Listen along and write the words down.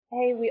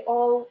hey, we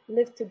all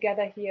live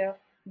together here.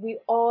 We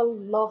all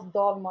love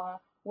dolma.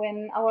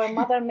 When our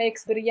mother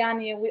makes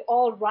biryani, we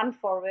all run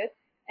for it.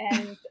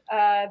 And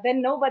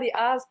then nobody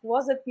asked,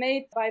 was it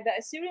made by the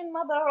Assyrian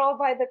mother or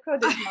by the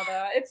Kurdish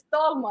mother? It's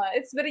dolma,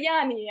 it's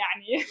biryani,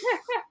 yani.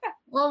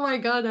 Oh my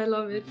God, I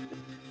love it.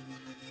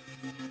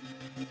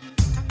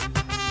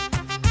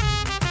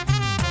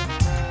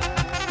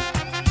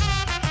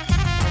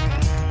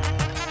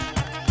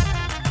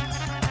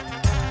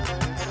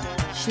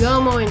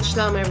 Shlomo and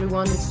Shalom,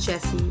 everyone. It's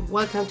Jesse.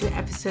 Welcome to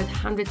episode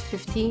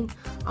 115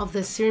 of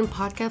the Syrian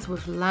podcast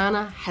with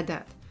Lana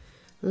Haddad.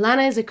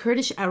 Lana is a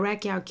Kurdish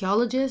Iraqi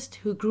archaeologist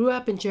who grew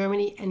up in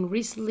Germany and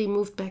recently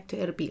moved back to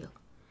Erbil.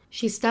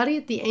 She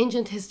studied the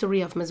ancient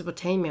history of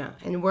Mesopotamia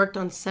and worked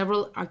on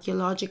several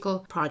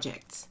archaeological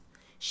projects.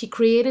 She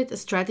created a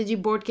strategy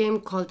board game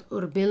called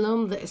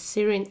Urbilum, the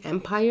Assyrian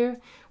Empire,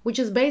 which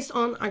is based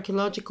on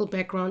archaeological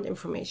background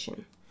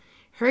information.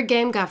 Her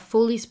game got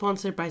fully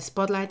sponsored by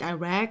Spotlight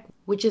Iraq,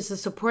 which is a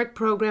support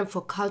program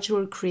for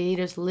cultural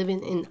creators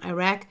living in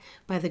Iraq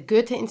by the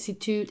Goethe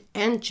Institute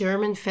and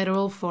German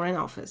Federal Foreign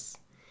Office.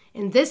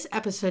 In this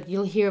episode,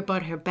 you'll hear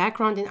about her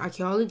background in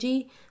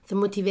archaeology, the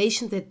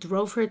motivation that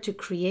drove her to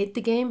create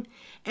the game,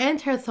 and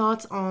her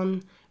thoughts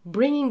on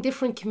bringing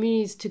different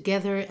communities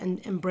together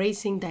and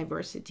embracing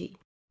diversity.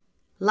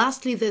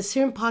 Lastly, the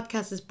Assyrian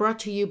podcast is brought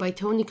to you by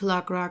Tony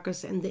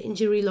Kalogerakis and the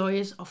injury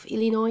lawyers of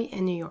Illinois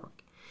and New York.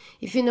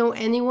 If you know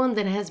anyone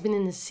that has been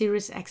in a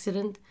serious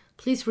accident,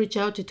 please reach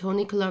out to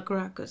Tony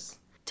Kalogerakis.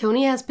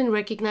 Tony has been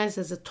recognized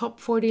as a top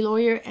 40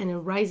 lawyer and a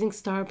rising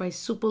star by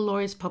Super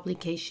Lawyers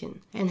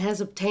publication and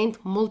has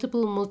obtained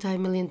multiple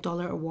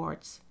multi-million-dollar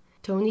awards.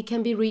 Tony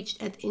can be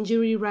reached at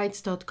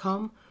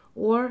injuryrights.com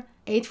or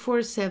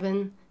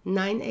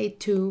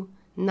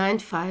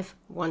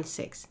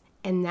 847-982-9516.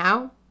 And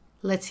now,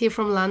 let's hear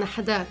from Lana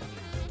Haddad.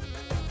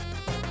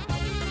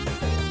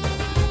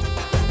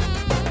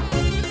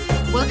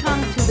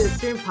 Welcome to the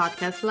Syrian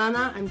podcast,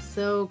 Lana. I'm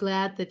so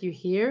glad that you're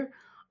here.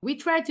 We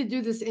tried to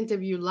do this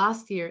interview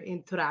last year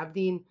in Tur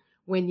Abdin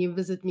when you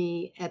visit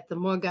me at the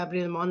Mor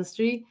Gabriel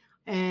Monastery,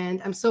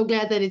 and I'm so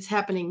glad that it's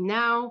happening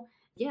now.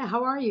 Yeah,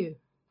 how are you?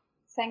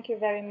 Thank you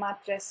very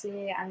much,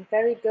 Jesse. I'm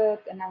very good,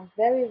 and I'm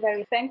very,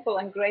 very thankful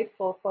and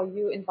grateful for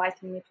you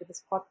inviting me to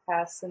this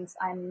podcast since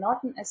I'm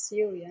not an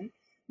Assyrian,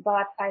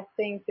 but I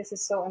think this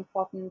is so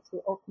important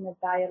to open a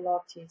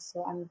dialogue to.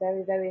 So I'm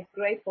very, very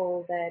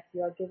grateful that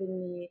you are giving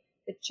me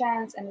the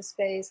chance and the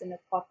space in a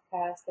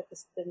podcast that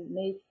is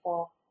made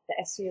for the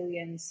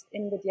Assyrians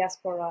in the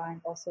diaspora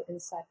and also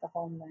inside the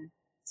homeland.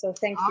 So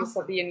thank you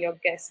for Awesome. being your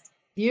guest.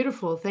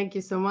 Beautiful. Thank you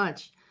so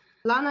much.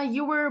 Lana,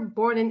 you were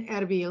born in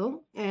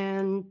Erbil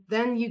and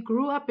then you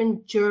grew up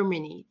in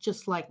Germany,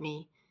 just like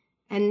me.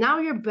 And now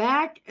you're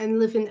back and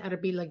live in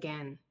Erbil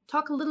again.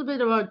 Talk a little bit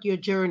about your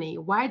journey.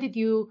 Why did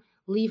you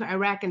leave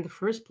Iraq in the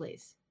first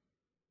place?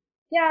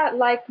 Yeah,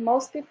 like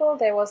most people,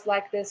 there was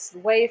like this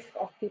wave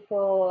of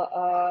people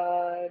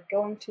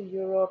going to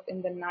Europe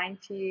in the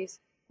 90s.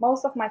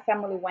 Most of my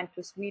family went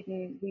to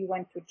Sweden, we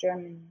went to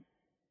Germany.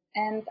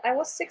 And I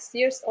was 6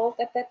 years old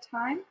at that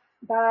time,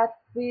 but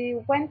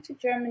we went to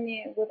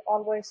Germany with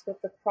always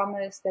with the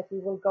promise that we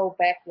will go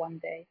back one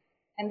day.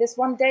 And this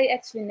one day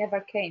actually never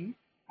came.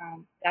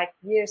 Like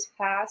years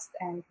passed,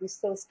 and we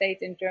still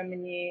stayed in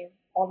Germany.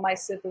 All my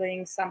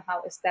siblings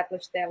somehow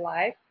established their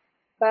life.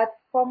 But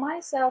for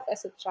myself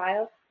as a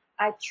child,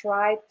 I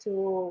tried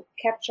to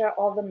capture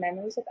all the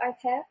memories that I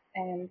have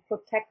and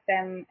protect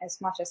them as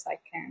much as I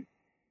can.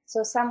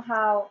 So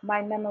somehow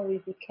my memory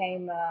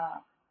became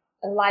a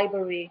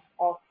library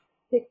of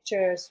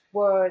pictures,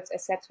 words,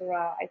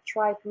 etc. I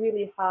tried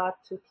really hard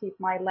to keep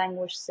my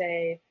language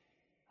safe.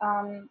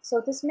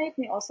 So this made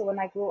me also, when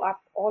I grew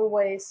up,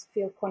 always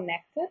feel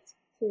connected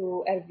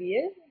to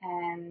Erbil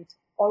and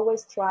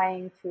always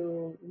trying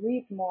to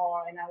read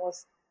more. And I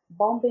was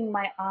bombing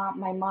my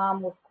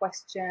mom with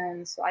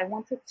questions. So I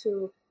wanted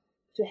to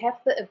have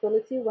the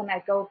ability when I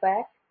go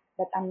back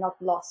that I'm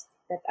not lost,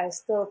 that I'm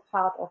still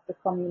part of the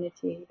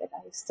community, that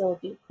I still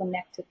be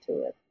connected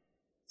to it.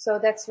 So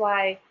that's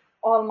why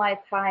all my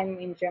time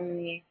in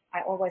Germany,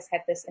 I always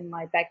had this in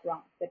my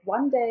background that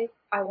one day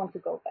I want to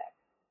go back.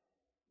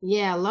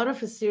 Yeah, a lot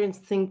of Assyrians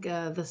think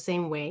the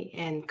same way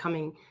and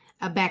coming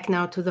back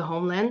now to the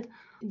homeland.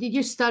 Did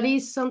you study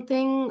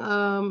something?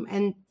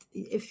 And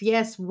if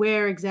yes,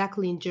 where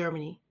exactly in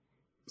Germany?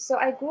 So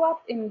I grew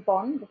up in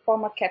Bonn, the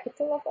former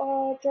capital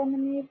of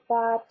Germany,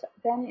 but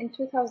then in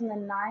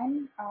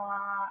 2009,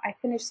 I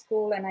finished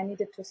school and I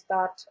needed to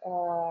start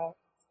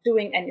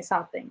doing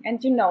something.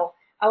 And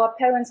our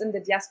parents in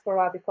the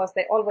diaspora, because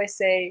they always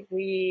say,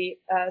 we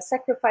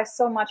sacrifice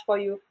so much for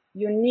you,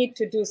 you need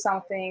to do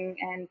something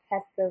and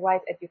have the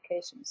right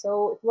education.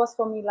 So it was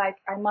for me like,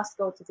 I must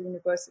go to the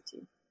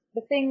university.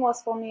 The thing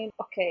was for me,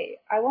 okay,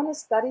 I want to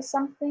study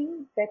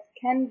something that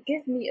can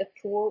give me a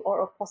tool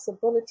or a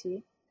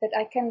possibility that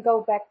I can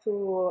go back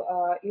to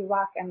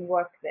Iraq and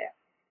work there.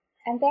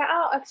 And there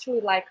are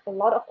actually like a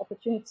lot of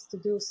opportunities to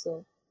do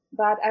so.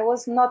 but I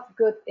was not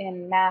good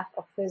in math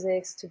or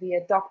physics to be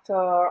a doctor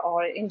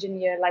or an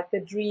engineer, like the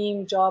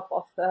dream job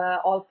of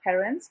all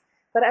parents.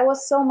 But I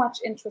was so much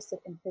interested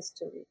in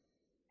history.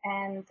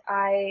 And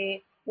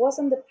I was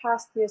in the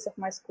past years of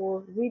my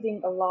school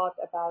reading a lot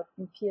about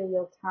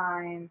imperial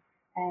time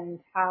and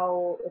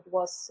how it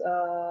was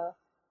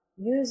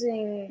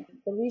using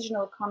the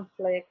regional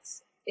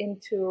conflicts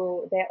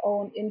into their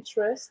own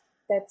interest.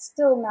 That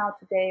still now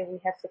today we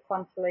have the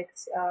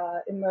conflicts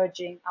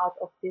emerging out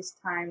of this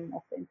time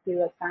of the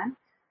imperial time.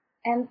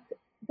 And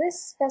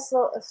this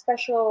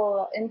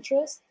special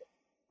interest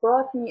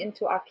brought me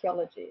into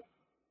archaeology.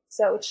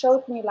 So it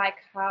showed me like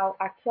how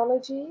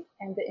archaeology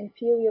and the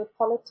imperial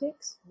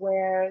politics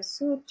were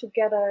sewed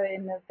together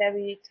in a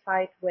very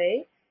tight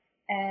way.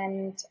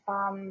 And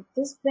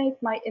this made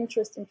my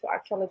interest into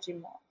archaeology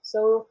more.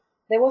 So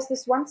there was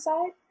this one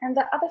side, and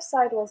the other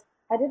side was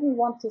I didn't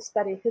want to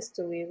study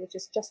history, which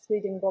is just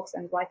reading books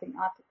and writing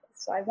articles.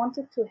 So I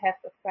wanted to have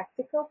a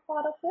practical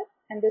part of it,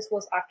 and this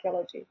was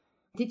archaeology.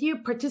 Did you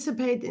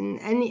participate in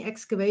any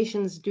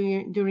excavations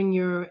during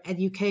your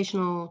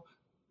educational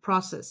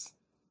process?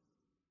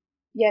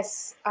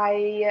 Yes,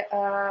 I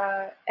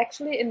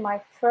actually in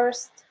my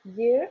first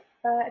year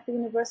at the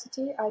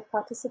university, I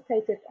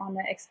participated on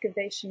an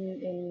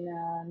excavation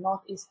in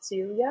northeast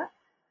Syria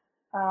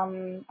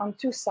on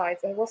two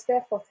sides. I was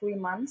there for 3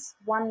 months.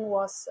 One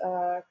was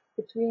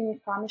between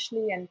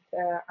Qamishli and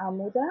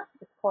Amuda.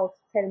 It's called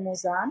Tel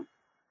Muzan,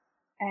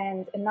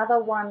 and another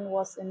one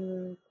was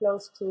in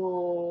close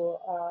to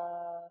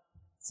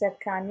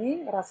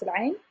Serkani, Ras Al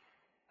Ain,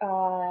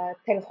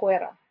 Tel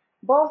Khwera.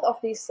 Both of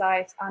these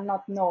sites are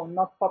not known,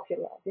 not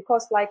popular,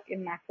 because like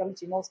in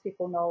archaeology, most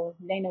people know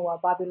Nineveh,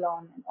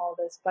 Babylon, and all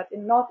this. But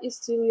in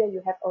northeast Syria,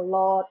 you have a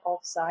lot of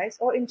sites,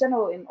 or in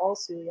general in all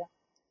Syria.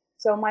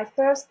 So my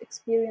first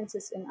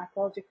experiences in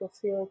archaeological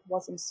field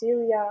was in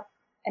Syria,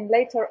 and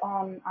later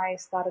on, I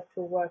started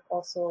to work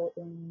also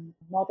in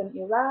northern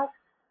Iraq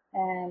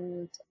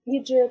and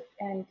Egypt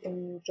and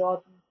in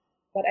Jordan.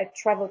 But I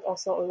traveled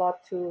also a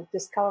lot to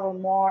discover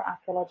more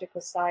archaeological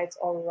sites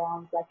all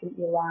around, like in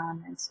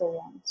Iran and so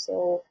on.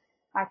 So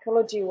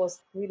archaeology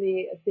was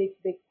really a big,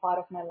 big part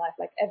of my life.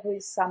 Like every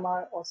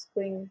summer or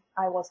spring,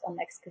 I was on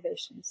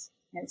excavations,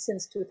 and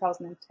since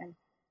 2010.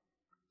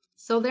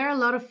 So there are a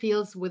lot of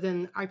fields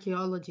within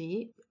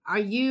archaeology. Are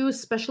you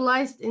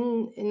specialized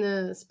in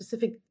a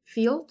specific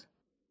field?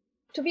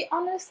 To be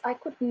honest, I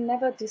could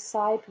never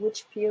decide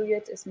which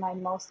period is my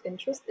most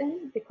interest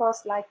in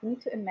because, like, you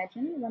need to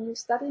imagine when you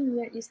study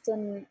Near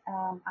Eastern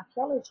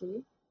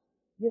archaeology,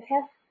 you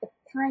have a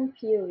time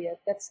period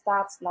that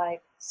starts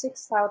like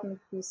 6000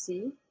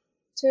 BC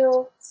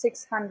till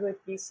 600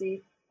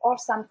 BC, or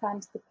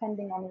sometimes,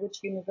 depending on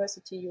which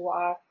university you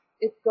are,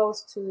 it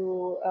goes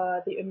to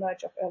the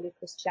emerge of early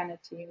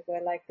Christianity,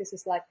 where like this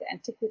is like the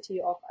antiquity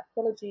of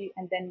archaeology,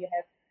 and then you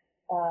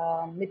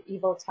have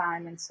medieval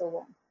time and so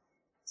on.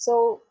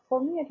 So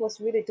for me, it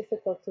was really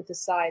difficult to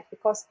decide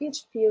because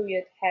each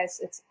period has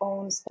its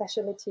own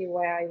specialty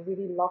where I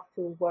really love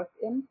to work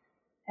in.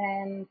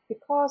 And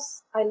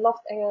because I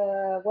loved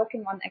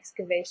working on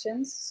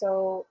excavations,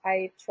 so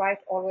I tried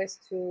always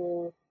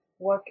to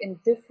work in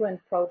different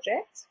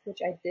projects,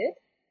 which I did.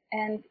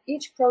 And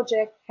each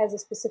project has a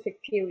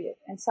specific period,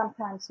 and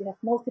sometimes you have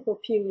multiple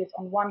periods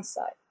on one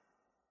side.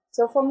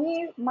 So for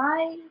me,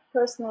 my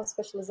personal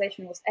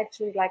specialization was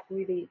actually like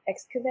really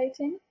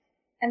excavating.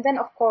 And then,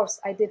 of course,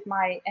 I did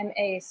my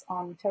MAs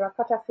on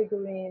terracotta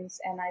figurines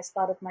and I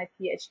started my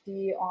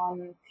PhD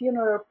on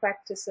funeral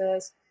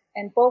practices.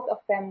 And both of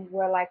them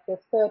were like the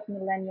third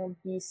millennium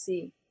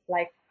BC,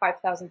 like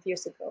 5,000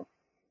 years ago.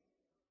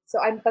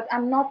 But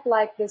I'm not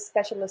like this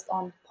specialist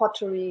on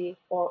pottery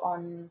or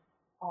on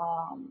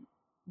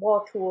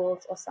war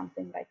tools or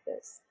something like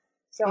this.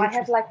 So I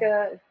have like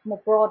a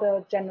more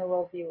broader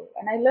general view.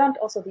 And I learned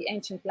also the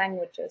ancient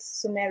languages,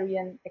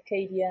 Sumerian,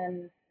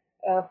 Akkadian,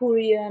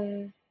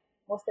 Hurrian.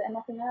 Was there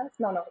anything else?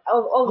 No,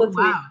 all Oh the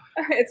three. wow!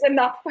 It's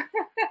enough.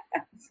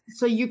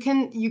 So you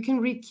can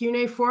read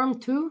cuneiform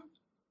too?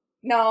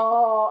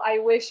 No, I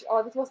wish.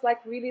 Oh, this was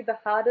like really the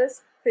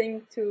hardest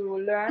thing to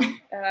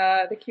learn,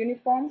 the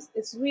cuneiforms.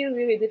 It's really,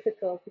 really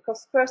difficult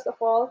because first of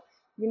all,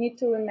 you need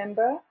to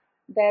remember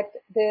that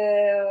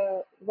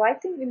the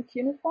writing in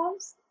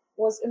cuneiforms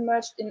was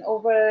emerged in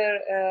over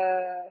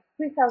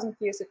 3,000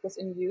 years it was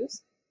in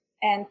use.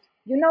 And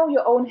you know,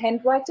 your own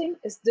handwriting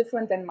is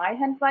different than my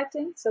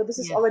handwriting. So this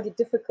is Yes. already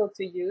difficult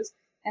to use.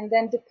 And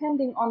then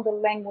depending on the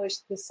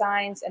language, the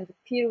signs, and the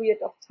period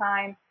of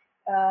time,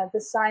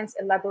 the signs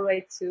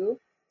elaborate too.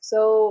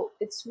 So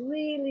it's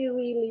really,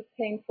 really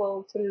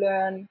painful to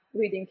learn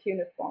reading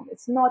cuneiform.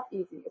 It's not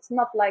easy. It's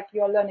not like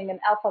you're learning an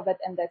alphabet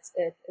and that's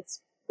it.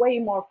 It's way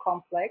more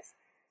complex.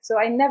 So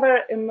I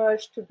never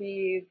emerged to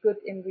be good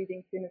in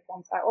reading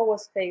cuneiforms. I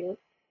always failed.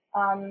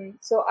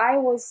 So I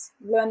was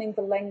learning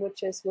the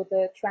languages with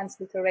the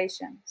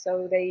transliteration.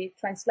 So they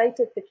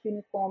translated the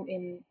cuneiform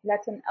in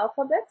Latin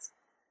alphabets,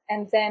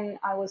 and then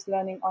I was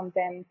learning on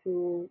them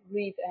to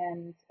read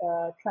and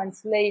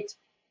translate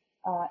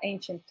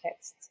ancient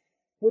texts,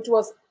 which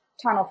was a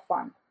ton of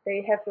fun.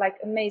 They have like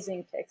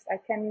amazing text. I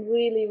can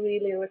really,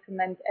 really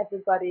recommend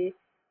everybody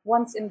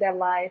once in their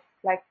life,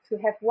 like to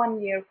have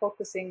 1 year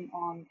focusing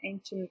on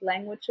ancient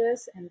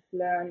languages and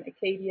learn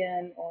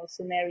Akkadian or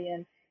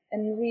Sumerian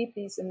and read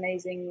these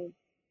amazing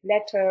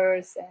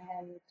letters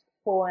and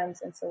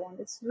poems and so on.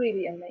 It's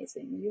really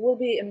amazing. You will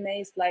be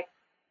amazed like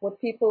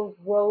what people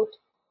wrote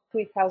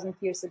 3,000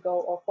 years ago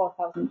or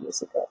 4,000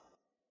 years ago.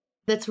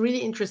 That's really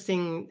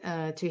interesting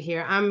to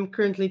hear. I'm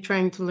currently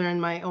trying to learn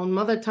my own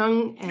mother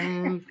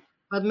tongue,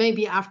 but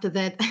maybe after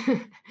that,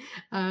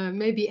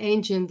 maybe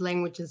ancient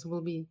languages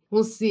will be.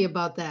 We'll see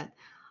about that.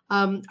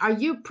 Are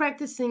you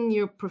practicing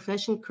your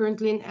profession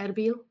currently in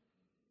Erbil?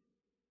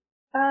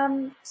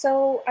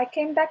 So I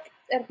came back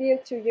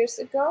Erbil 2 years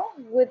ago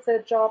with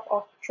the job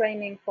of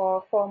training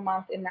for 4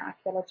 months in an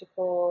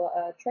archaeological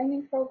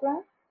training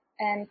program.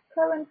 And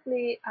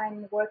currently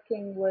I'm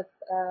working with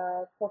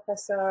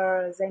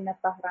Professor Zainab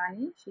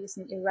Bahrani. She's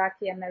an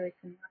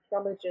Iraqi-American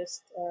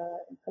archaeologist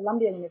in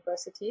Columbia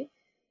University.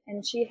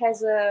 And she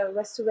has a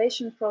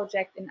restoration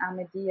project in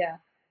Ahmadiyya,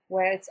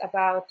 where it's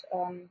about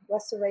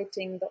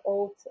restorating the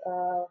old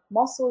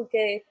Mosul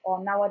Gate, or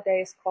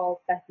nowadays called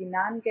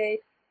Tahdinan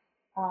Gate,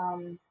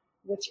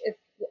 which it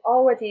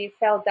already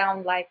fell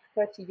down like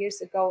 30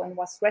 years ago and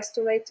was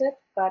restorated,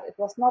 but it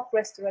was not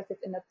restorated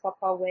in a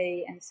proper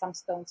way and some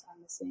stones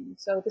are missing.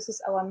 So this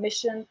is our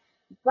mission,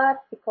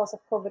 but because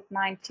of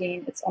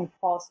COVID-19, it's on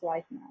pause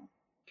right now.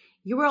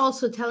 You were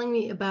also telling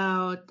me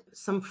about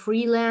some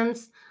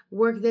freelance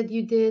work that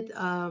you did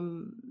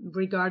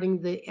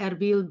regarding the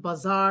Erbil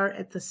Bazaar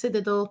at the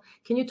Citadel.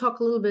 Can you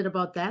talk a little bit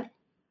about that?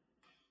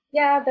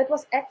 Yeah, that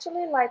was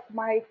actually like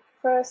my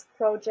first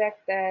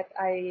project that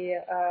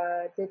I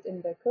did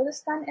in the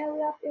Kurdistan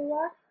area of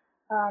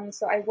Iraq.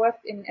 So I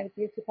worked in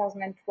Erbil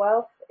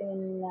 2012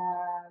 in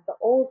the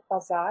old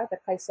bazaar, the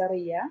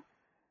Kaysariya.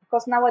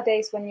 Because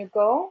nowadays when you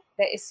go,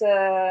 there is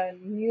a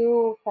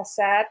new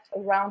facade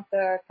around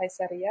the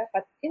Kaysariya,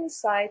 but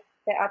inside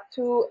there are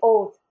two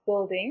old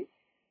buildings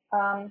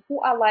who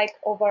are like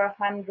over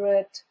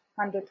 100,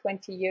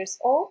 120 years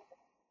old.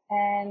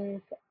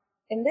 And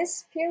in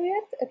this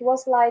period, it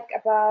was like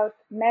about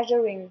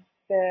measuring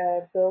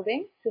the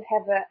building to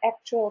have an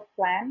actual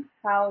plan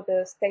how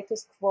the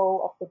status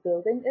quo of the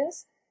building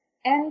is,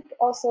 and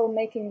also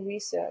making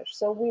research.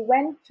 So we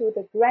went to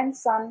the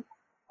grandson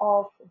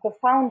of the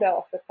founder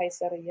of the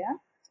Kaysariya.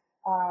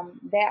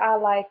 They are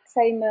like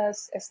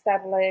famous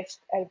established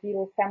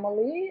Erbil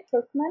family,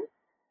 Turkmen.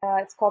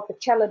 It's called the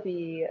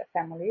Chalabi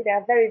family. They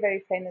are very,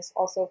 very famous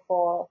also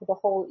for the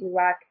whole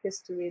Iraq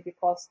history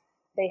because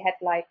they had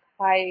like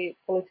high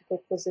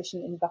political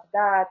position in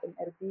Baghdad, in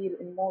Erbil,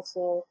 in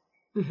Mosul.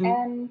 Mm-hmm.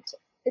 And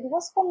it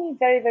was for me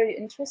very, very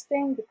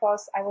interesting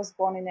because I was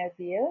born in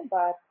Erbil,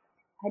 but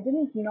I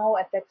didn't know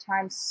at that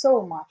time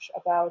so much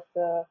about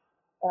the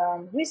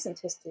recent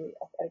history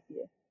of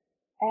Erbil.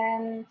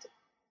 And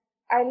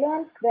I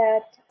learned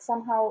that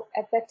somehow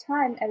at that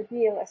time,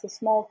 Erbil as a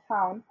small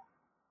town,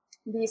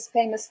 these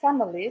famous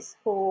families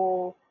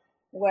who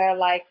were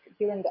like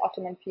during the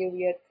Ottoman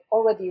period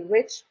already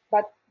rich,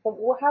 but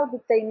how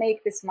did they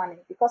make this money?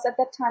 Because at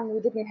that time we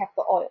didn't have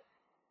the oil.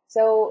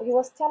 So he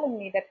was telling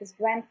me that his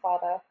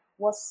grandfather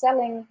was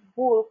selling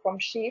wool from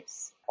sheep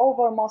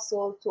over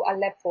Mosul to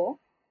Aleppo.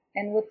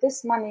 And with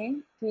this money,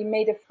 he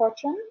made a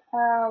fortune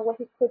where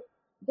he could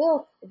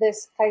build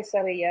this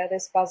Kaysariya,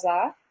 this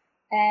bazaar.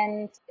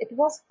 And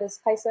this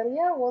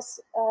Kaysariya was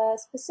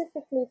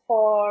specifically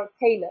for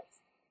tailors.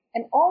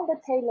 And all the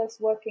tailors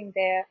working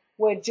there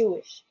were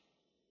Jewish.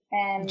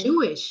 And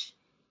Jewish?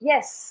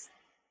 Yes.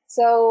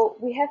 So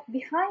we have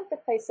behind the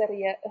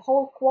Kaysariya a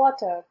whole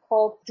quarter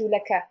called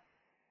Julaka,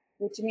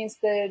 which means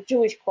the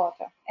Jewish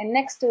quarter. And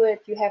next to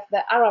it, you have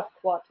the Arab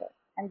quarter.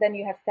 And then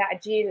you have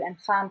Ta'jil and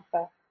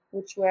Khanqa,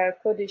 which were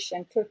Kurdish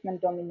and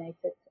Turkmen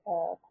dominated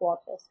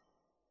quarters.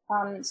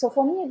 So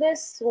for me,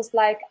 this was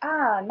like,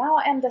 now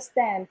I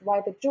understand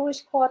why the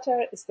Jewish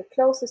quarter is the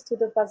closest to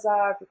the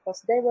bazaar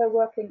because they were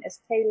working as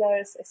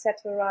tailors,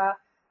 etc.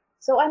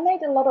 So I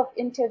made a lot of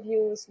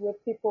interviews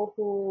with people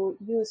who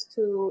used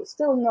to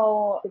still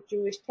know the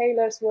Jewish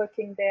tailors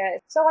working there.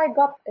 So I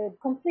got a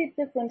complete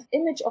different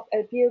image of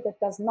Erbil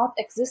that does not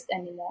exist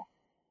anymore.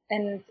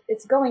 And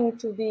it's going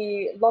to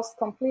be lost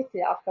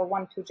completely after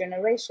 1-2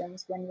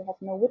 generations when you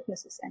have no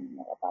witnesses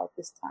anymore about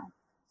this time.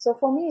 So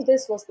for me,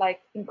 this was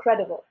like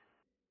incredible.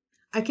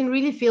 I can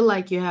really feel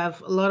like you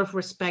have a lot of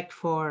respect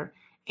for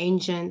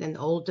ancient and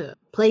old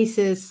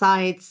places,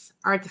 sites,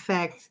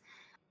 artifacts.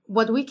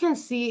 What we can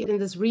see in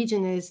this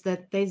region is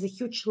that there's a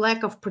huge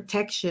lack of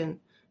protection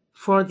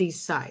for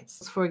these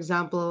sites. For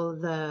example,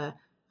 the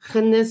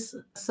Khinnis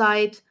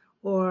site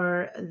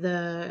or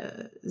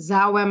the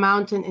Zawa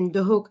mountain in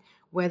Duhok,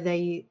 where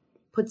they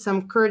put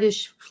some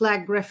Kurdish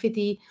flag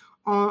graffiti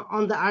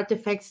on the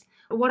artifacts.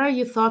 What are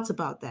your thoughts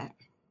about that?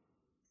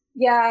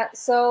 Yeah,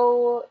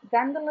 so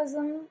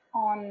vandalism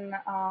on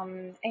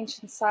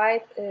ancient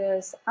site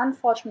is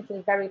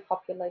unfortunately very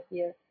popular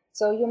here.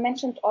 So you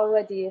mentioned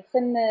already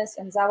Khinnis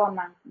and Zawa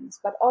mountains,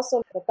 but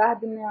also the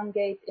Bahdinan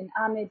Gate in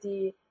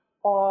Amidi,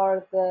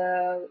 or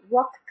the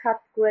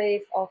rock-cut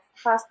grave of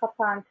Khas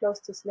Qapan close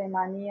to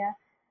Slemania,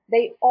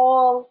 they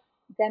all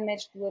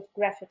damaged with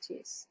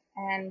graffitis.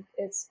 And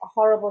it's a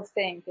horrible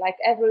thing. Like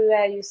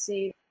everywhere you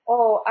see,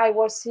 oh, I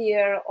was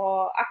here,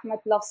 or Ahmed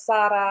loves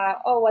Sarah,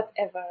 or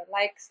whatever.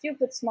 Like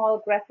stupid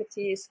small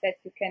graffitis that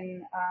you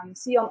can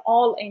see on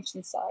all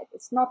ancient sites.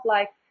 It's not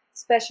like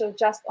special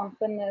just on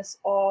Thinis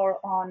or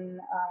on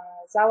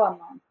Zawa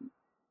Mountain.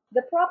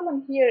 The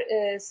problem here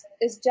is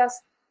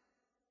just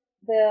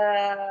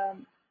the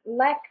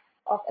lack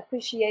of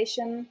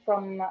appreciation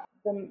from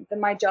the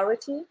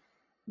majority,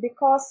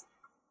 because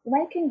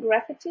making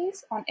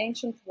graffitis on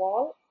ancient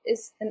wall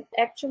is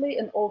actually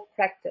an old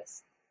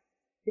practice,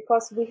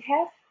 because we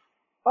have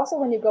also,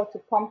 when you go to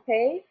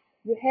Pompeii,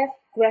 you have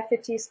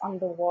graffitis on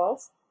the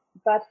walls.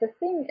 But the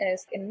thing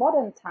is, in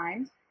modern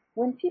times,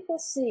 when people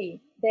see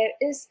there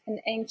is an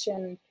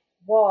ancient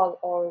wall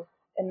or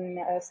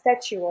a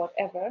statue or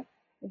whatever,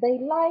 they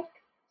like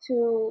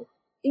to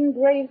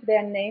engrave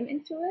their name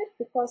into it,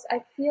 because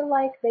I feel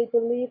like they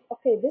believe,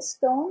 okay, this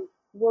stone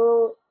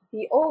will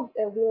be old,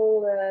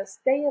 will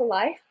stay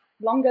alive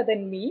longer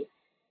than me.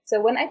 So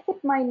when I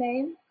put my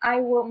name,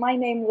 my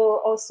name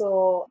will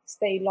also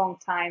stay long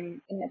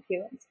time in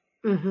appearance.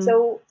 Mm-hmm.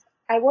 So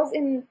I was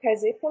in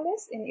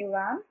Persepolis in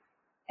Iran,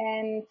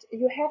 and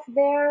you have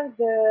there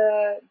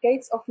the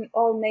gates of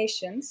all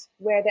nations,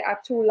 where there are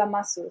two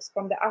lamassus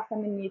from the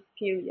Achaemenid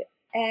period.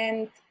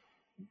 And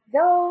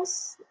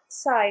those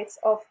sites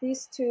of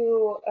these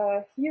two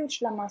huge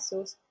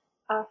lamassus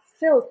are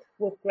filled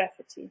with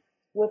graffiti,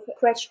 with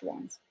scratched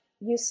ones.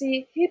 You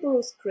see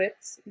Hebrew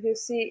scripts, you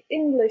see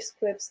English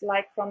scripts,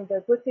 like from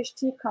the British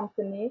Tea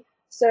Company.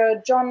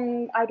 Sir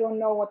John, I don't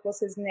know what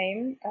was his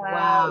name,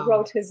 Wow.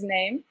 wrote his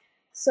name.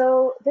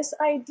 So this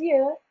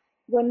idea,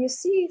 when you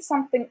see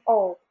something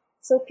old,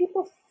 so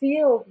people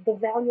feel the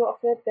value of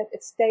it, that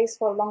it stays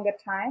for a longer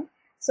time.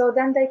 So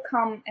then they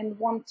come and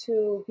want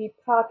to be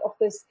part of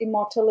this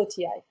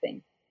immortality, I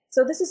think.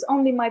 So this is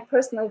only my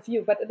personal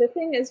view, but the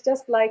thing is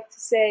just like to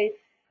say,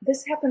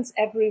 this happens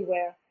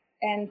everywhere.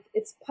 And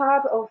it's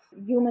part of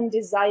human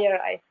desire,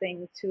 I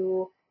think,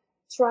 to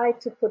try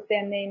to put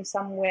their name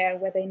somewhere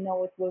where they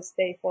know it will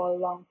stay for a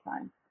long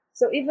time.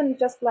 So even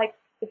just like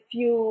a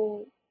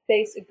few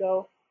days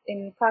ago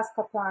in Khas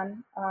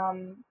Qapan,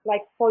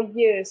 like for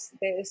years,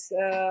 there's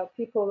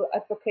people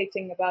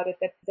advocating about it,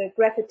 that the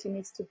graffiti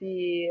needs to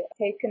be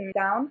taken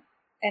down.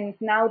 And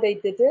now they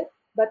did it.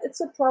 But it's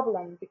a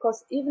problem,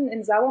 because even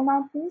in Zawa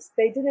Mountains,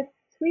 they did it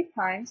 3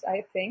 times,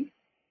 I think,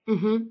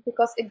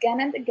 because again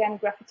and again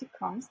graffiti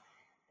comes.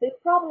 The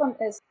problem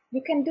is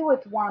you can do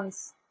it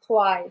once,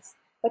 twice,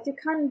 but you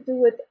can't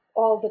do it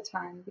all the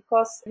time,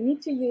 because you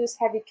need to use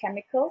heavy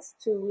chemicals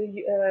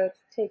to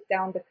take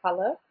down the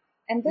color,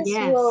 and this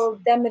Yes. will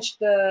damage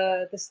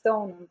the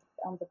stone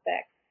on the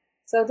back.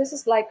 So this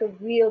is like a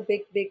real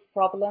big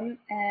problem,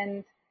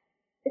 and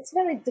it's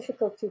very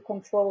difficult to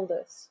control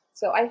this.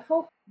 So I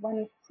hope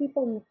when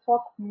people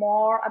talk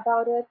more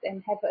about it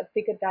and have a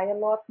bigger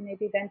dialogue,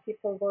 maybe then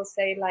people will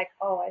say like,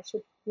 oh, I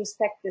should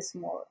respect this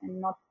more and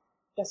not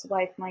just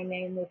write my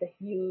name with a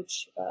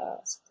huge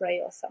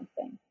spray or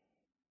something.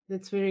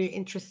 That's very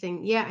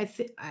interesting. Yeah,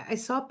 I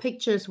saw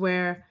pictures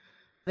where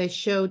they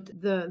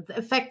showed the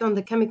effect on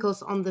the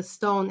chemicals on the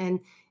stone, and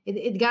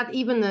it got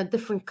even a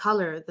different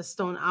color, the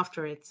stone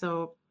after it.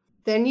 So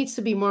there needs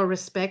to be more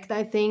respect,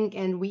 I think,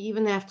 and we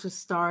even have to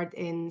start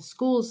in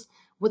schools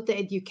with the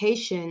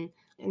education,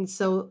 and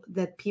so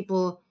that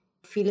people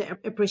feel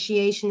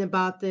appreciation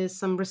about this,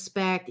 some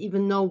respect,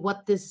 even know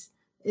what this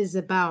is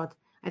about.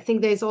 I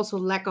think there's also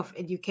lack of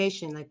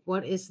education, like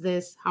what is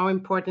this, how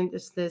important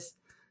is this,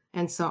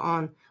 and so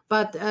on.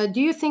 But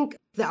do you think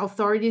the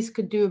authorities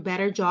could do a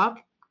better job?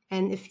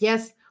 And if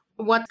yes,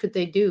 what could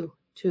they do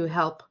to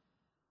help?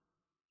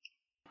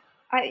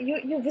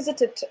 You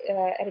visited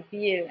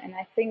Erbil, and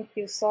I think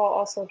you saw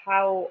also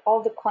how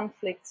all the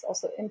conflicts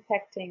also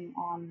impacting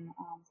on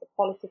the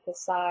political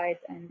side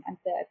and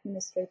the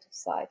administrative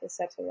side,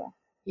 etc.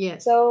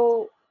 Yes.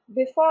 So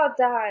before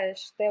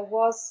Daesh, there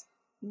was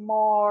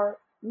more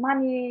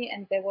money,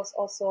 and there was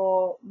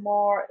also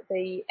more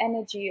the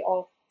energy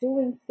of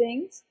doing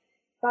things.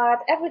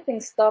 But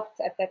everything stopped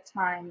at that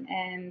time.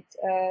 And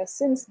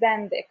since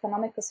then, the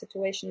economical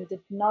situation did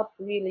not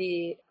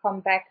really come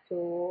back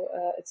to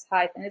its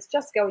height. And it's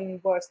just going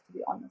worse, to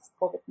be honest,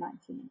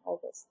 COVID-19 and all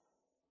this.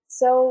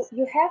 So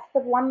you have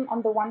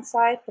on the one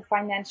side, the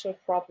financial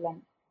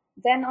problem.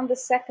 Then on the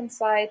second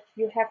side,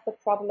 you have the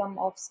problem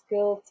of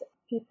skilled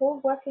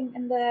people working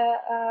in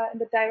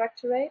the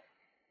directorate,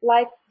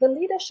 like the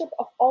leadership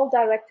of all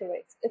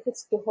directorates. If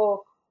it's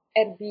Duhok,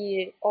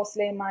 Erbil, or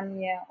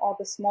Slemania, or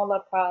the smaller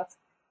parts,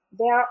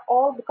 they are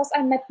all, because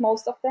I met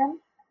most of them,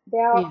 they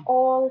are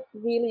all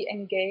really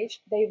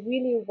engaged. They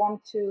really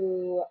want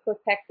to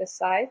protect the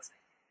sites.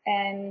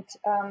 And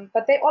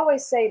but they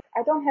always say,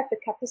 I don't have the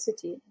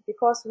capacity,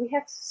 because we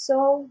have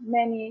so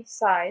many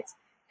sites.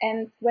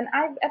 And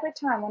every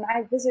time when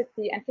I visit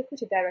the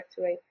Antiquity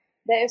Directorate,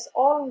 there is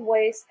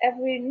always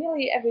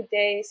nearly every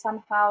day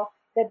somehow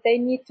that they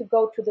need to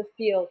go to the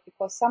field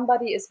because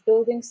somebody is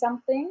building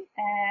something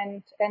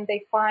and then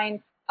they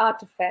find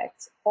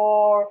artifacts,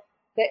 or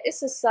there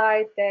is a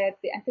site that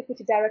the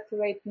Antiquity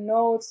Directorate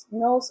knows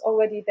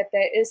already that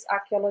there is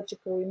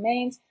archaeological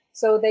remains.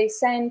 So they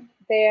send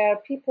their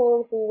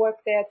people who work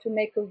there to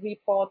make a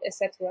report,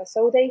 etc.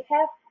 So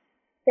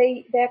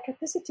their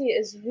capacity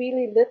is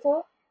really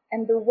little,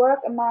 and the work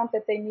amount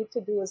that they need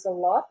to do is a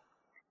lot.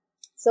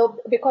 So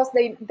because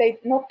they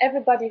not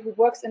everybody who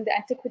works in the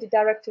Antiquity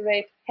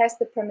Directorate has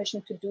the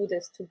permission to do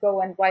this, to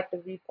go and write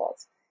the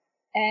reports.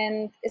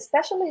 And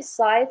especially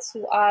sites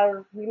who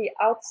are really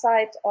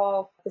outside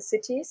of the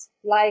cities,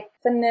 like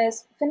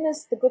Finnis.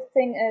 Finnis, the good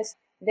thing is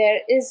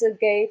there is a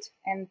gate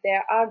and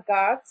there are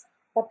guards,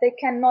 but they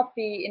cannot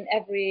be in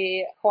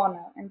every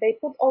corner. And they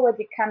put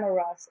already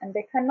cameras, and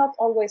they cannot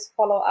always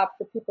follow up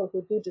the people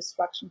who do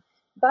destruction.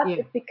 But Yeah.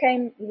 it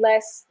became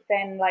less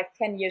than like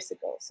 10 years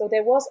ago. So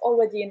there was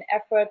already an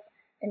effort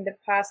in the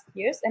past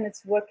years, and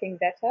it's working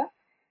better.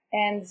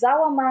 And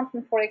Zawa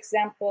Mountain, for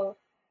example,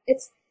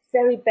 it's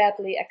very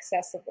badly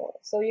accessible.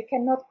 So you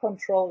cannot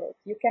control it.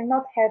 You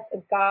cannot have a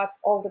guard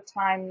all the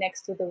time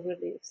next to the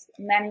reliefs.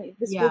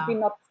 This would be Yeah.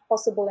 not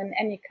possible in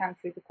any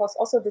country, because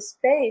also the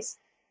space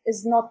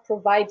is not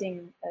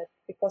providing it,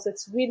 because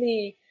it's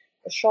really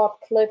a short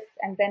cliff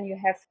and then you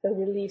have the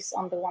reliefs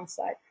on the one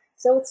side.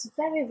 So it's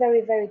very,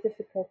 very, very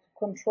difficult to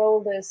control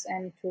this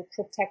and to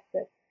protect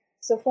it.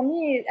 So for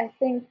me, I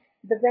think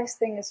the best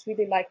thing is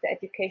really like the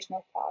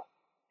educational part.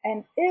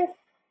 And if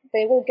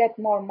they will get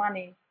more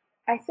money,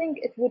 I think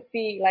it would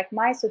be like,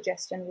 my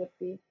suggestion would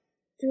be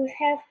to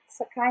have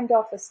a kind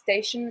of a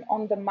station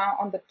on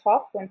the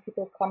top when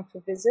people come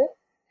to visit,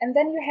 and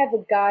then you have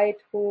a guide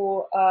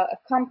who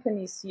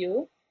accompanies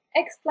you,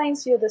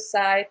 explains you the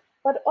site,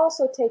 but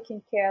also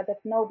taking care that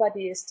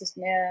nobody is just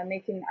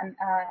making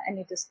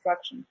any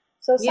destruction.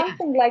 So Yeah.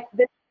 something like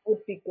this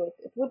would be good.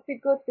 It would be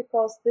good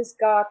because this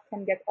guard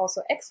can get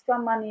also extra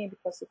money,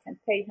 because you can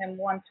pay him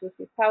 1, 2,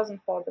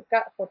 3,000 for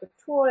the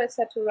tour,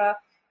 etc.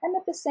 And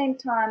at the same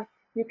time,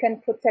 you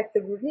can protect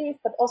the relief,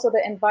 but also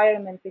the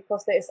environment,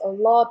 because there is a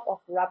lot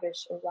of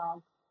rubbish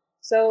around.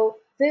 So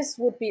this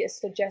would be a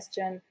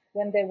suggestion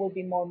when there will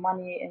be more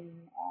money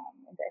in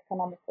the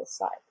economical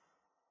side.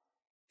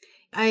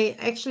 I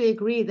actually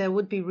agree that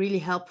would be really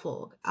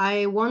helpful.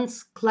 I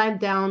once climbed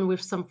down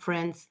with some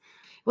friends.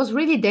 It was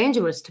really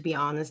dangerous, to be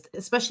honest,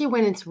 especially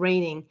when it's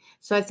raining.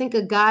 So I think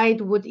a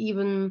guide would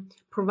even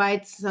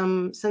provide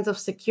some sense of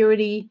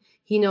security.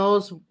 He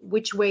knows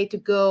which way to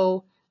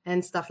go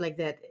and stuff like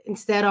that,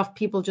 instead of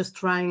people just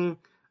trying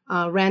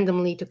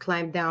randomly to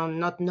climb down,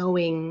 not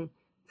knowing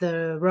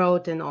the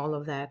road and all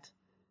of that.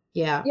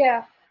 Yeah.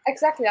 Yeah,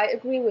 exactly. I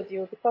agree with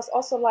you, because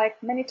also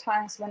like many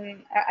times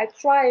when I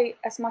try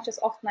as much as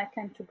often I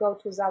can to go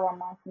to Zawa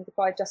Mountain,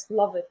 because I just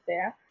love it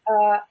there.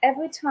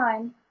 Every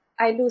time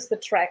I lose the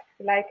track.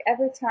 Like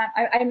every time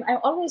I'm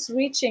always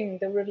reaching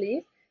the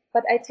relief,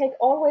 but I take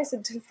always a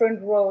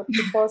different road,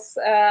 because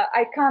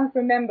I can't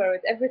remember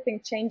it. Everything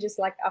changes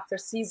like after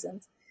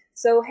seasons.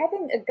 So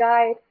having a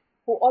guide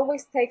who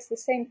always takes the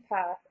same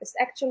path is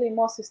actually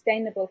more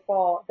sustainable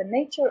for the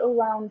nature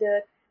around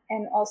it,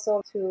 and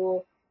also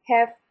to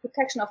have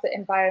protection of the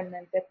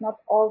environment, that not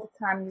all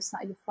the time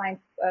you find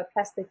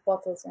plastic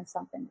bottles and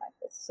something like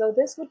this. So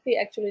this would be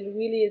actually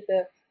really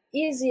the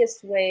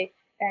easiest way,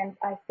 and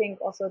I think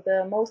also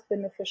the most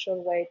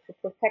beneficial way to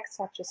protect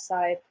such a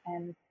site.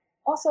 And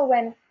also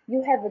when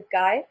you have a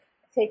guide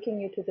taking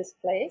you to this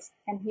place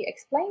and he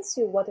explains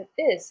you what it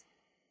is,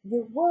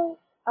 you will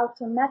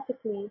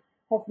automatically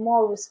have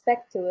more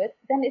respect to it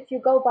than if you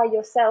go by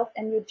yourself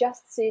and you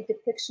just see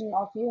depiction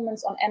of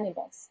humans on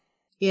animals.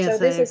 So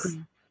Yes, I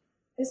agree.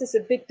 this is a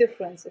big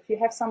difference if you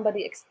have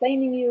somebody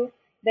explaining you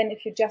than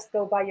if you just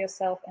go by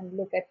yourself and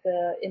look at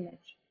the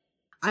image.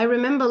 I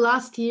remember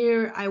last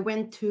year I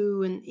went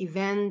to an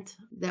event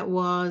that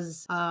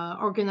was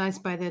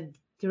organized by the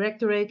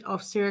Directorate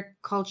of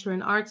Syriac Culture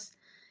and Arts,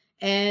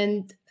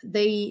 and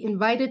they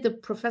invited the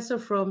professor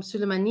from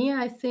Suleymaniye,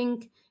 I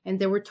think, and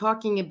they were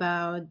talking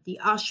about the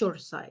Ashur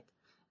site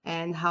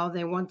and how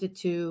they wanted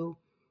to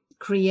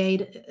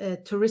create a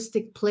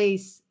touristic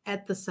place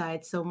at the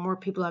site so more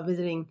people are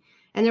visiting.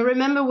 And I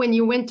remember when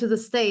you went to the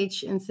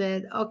stage and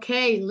said,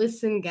 "Okay,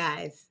 listen,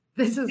 guys,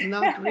 this is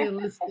not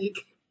realistic."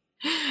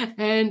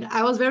 And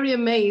I was very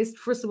amazed,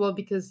 first of all,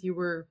 because you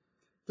were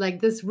like,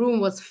 this room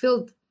was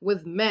filled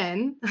with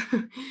men.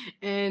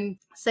 And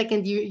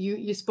second,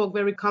 you spoke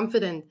very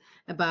confident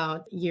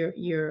about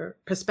your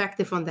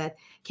perspective on that.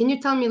 Can you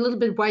tell me a little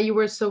bit why you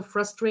were so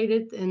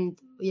frustrated, and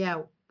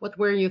yeah, what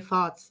were your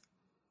thoughts?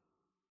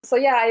 So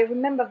yeah, I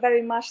remember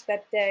very much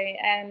that day,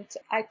 and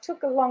I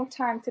took a long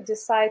time to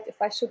decide if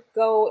I should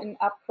go in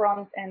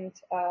upfront and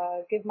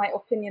give my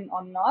opinion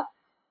or not.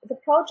 The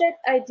project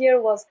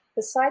idea was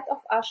the site of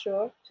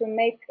Ashur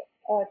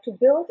to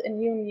build a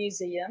new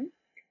museum,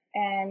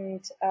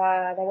 and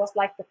there was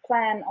like the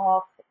plan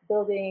of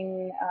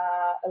building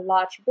a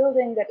large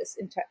building that is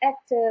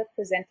interactive,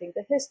 presenting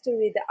the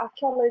history, the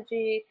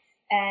archaeology,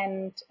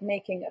 and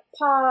making a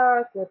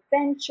park with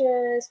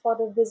benches for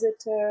the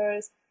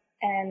visitors,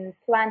 and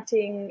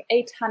planting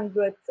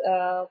 800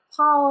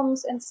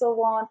 palms and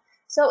so on.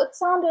 So it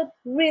sounded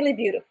really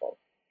beautiful.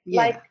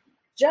 Yeah. Like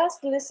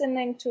just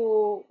listening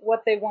to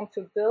what they want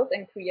to build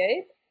and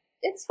create,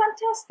 it's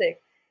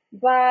fantastic.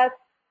 But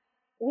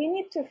we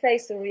need to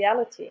face the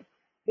reality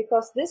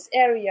because this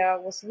area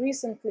was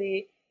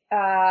recently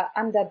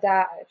under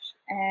Daesh.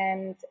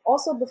 And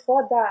also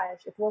before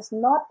Daesh, it was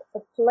not a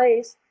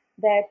place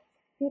that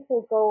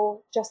people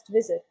go just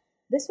visit.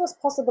 This was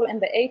possible in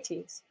the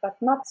 80s, but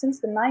not since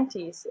the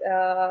 90s.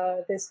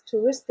 This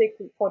touristic,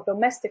 for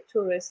domestic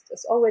tourists,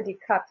 is already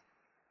cut.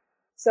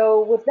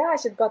 So with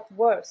Daesh, it got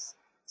worse.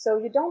 So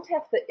you don't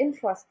have the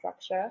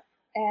infrastructure.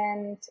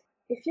 And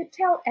if you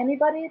tell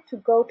anybody to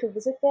go to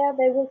visit there,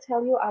 they will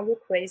tell you, are you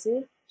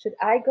crazy? Should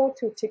I go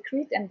to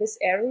Tikrit and this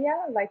area?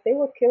 Like they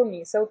will kill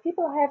me. So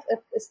people have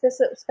a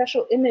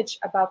special image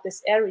about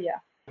this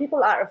area.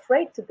 People are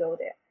afraid to go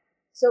there.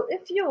 So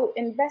if you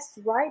invest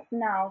right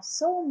now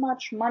so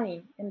much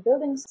money in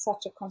building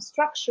such a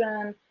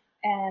construction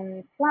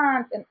and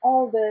plant and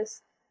all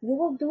this, you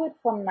will do it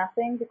for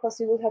nothing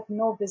because you will have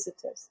no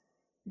visitors.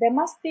 There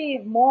must be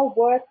more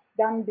work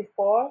done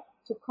before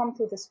to come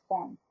to this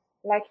point.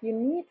 Like you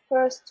need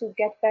first to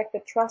get back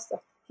the trust of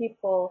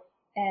people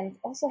and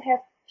also have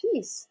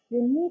peace.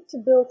 You need to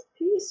build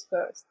peace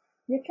first.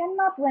 You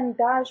cannot, when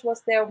Daesh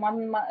was there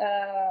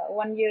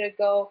 1 year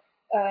ago,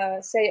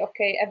 say,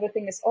 okay,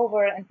 everything is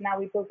over and now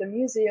we build a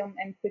museum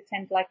and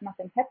pretend like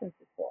nothing happened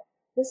before.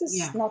 This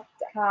is not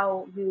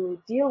how you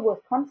deal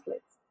with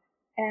conflicts.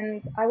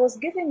 And I was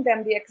giving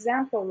them the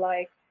example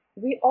like,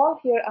 we all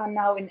here are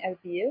now in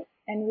Erbil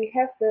and we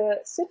have the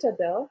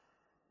citadel,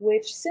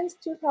 which since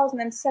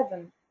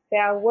 2007, they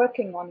are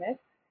working on it.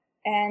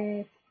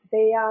 And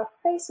they are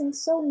facing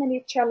so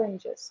many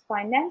challenges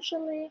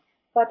financially,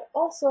 but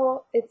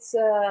also it's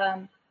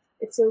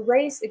a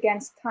race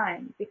against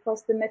time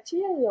because the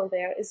material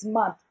there is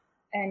mud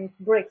and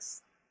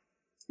bricks.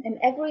 And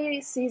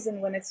every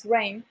season when it's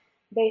rain,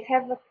 they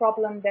have a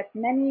problem that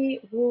many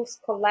roofs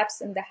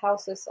collapse in the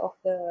houses of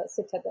the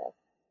citadel.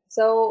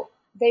 So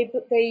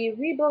they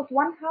rebuild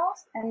one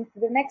house and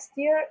the next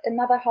year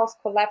another house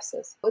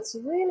collapses. It's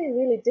really,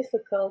 really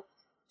difficult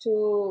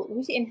to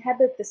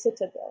re-inhabit the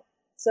citadel.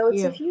 So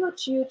it's a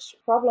huge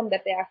problem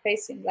that they are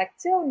facing. Like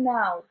till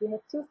now, we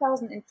have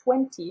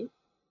 2020,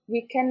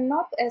 we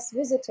cannot as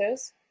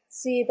visitors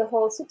see the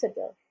whole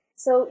citadel.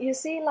 So you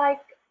see,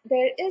 like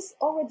there is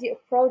already a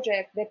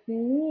project that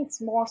needs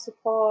more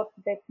support,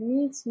 that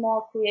needs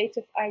more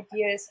creative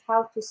ideas,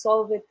 how to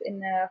solve it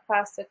in a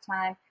faster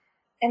time.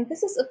 And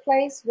this is a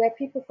place where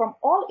people from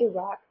all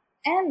Iraq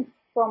and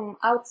from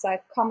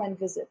outside come and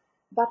visit.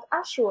 But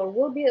Ashur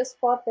will be a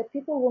spot that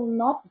people will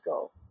not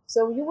go.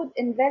 So you would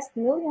invest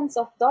millions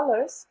of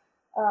dollars,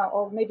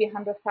 or maybe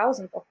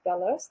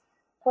 $100,000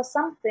 for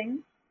something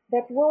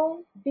that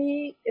will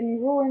be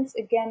in ruins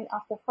again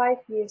after 5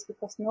 years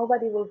because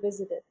nobody will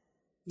visit it.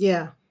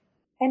 Yeah.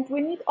 And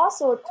we need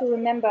also to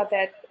remember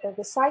that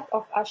the site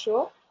of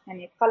Ashur,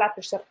 Qalat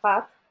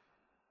al-Sharqat,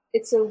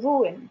 it's a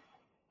ruin.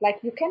 Like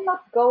you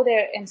cannot go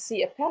there and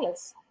see a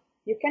palace.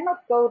 You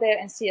cannot go there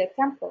and see a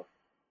temple.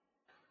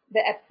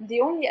 The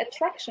only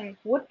attraction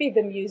would be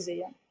the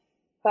museum.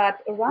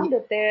 But around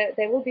it,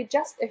 there will be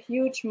just a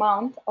huge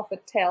mound of a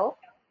tell,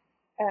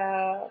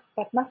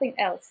 but nothing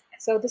else.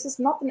 So this is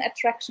not an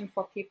attraction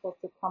for people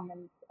to come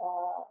and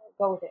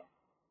go there.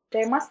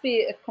 There must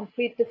be a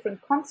complete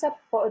different concept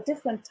for a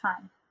different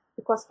time.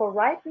 Because for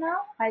right now,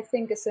 I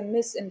think it's a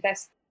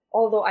misinvestment.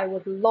 Although I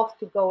would love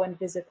to go and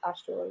visit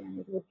Ashur, and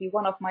it would be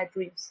one of my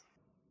dreams.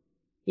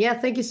 Yeah,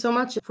 thank you so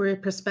much for your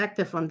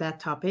perspective on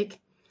that topic.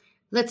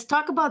 Let's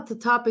talk about the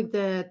topic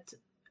that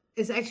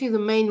is actually the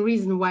main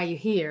reason why you're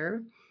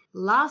here.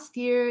 Last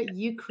year,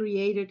 you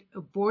created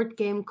a board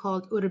game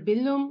called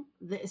Urbillum,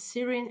 the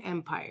Assyrian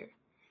Empire.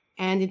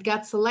 And it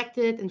got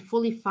selected and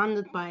fully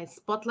funded by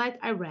Spotlight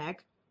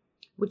Iraq,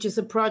 which is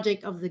a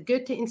project of the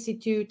Goethe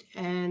Institute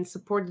and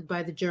supported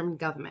by the German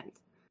government.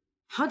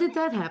 How did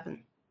that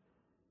happen?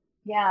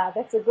 Yeah,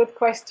 that's a good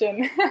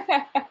question.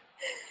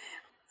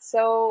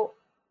 So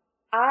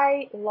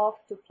I love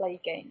to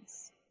play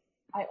games.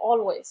 I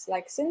always,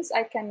 like since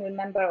I can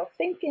remember of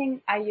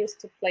thinking, I used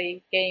to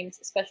play games,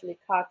 especially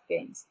card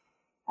games.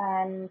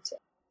 And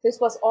this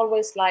was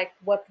always like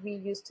what we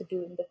used to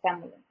do in the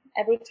family.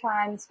 Every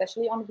time,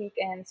 especially on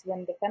weekends,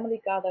 when the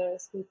family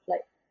gathers, we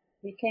play.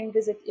 We came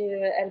visit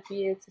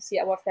Erbil to see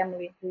our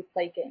family, we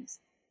play games.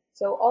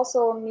 So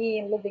also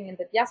me living in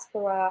the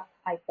diaspora,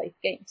 I played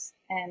games.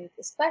 And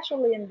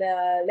especially in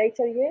the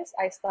later years,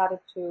 I started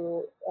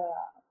to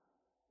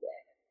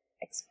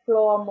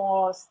explore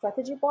more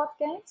strategy board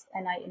games,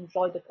 and I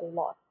enjoyed it a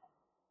lot.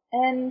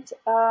 And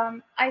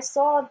I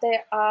saw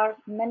there are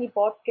many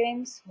board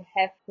games who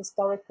have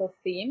historical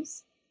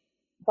themes,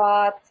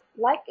 but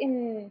like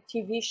in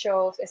TV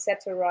shows,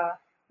 etc.,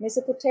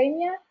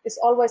 Mesopotamia is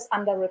always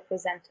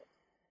underrepresented.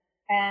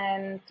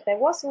 And there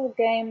was a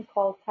game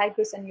called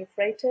Tigris and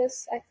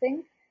Euphrates, I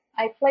think.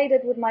 I played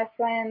it with my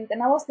friend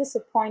and I was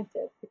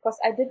disappointed because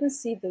I didn't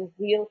see the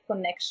real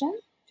connection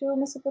to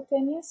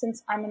Mesopotamia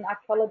since I'm an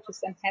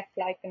archaeologist and have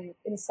like an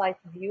inside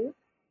view.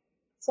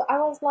 So I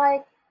was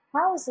like,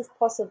 how is this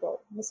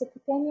possible?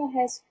 Mesopotamia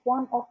has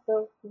one of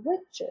the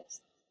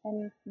richest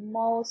and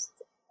most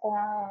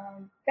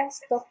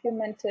best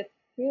documented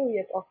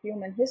period of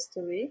human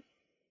history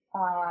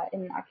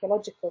in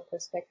archaeological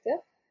perspective,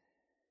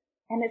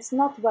 and it's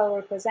not well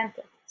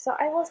represented. So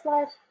I was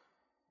like,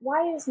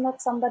 why is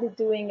not somebody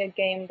doing a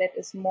game that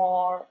is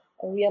more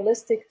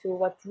realistic to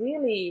what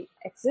really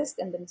exists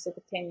in the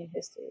Mesopotamian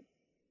history?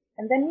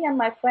 And then me and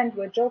my friend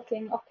were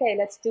joking, okay,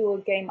 let's do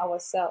a game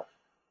ourselves.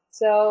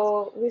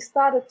 So we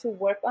started to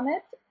work on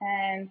it,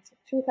 and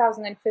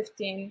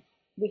 2015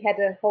 we had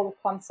a whole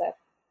concept.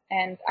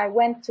 And I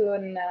went to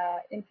an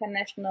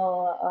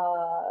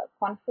international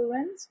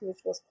conference,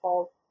 which was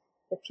called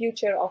the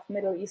Future of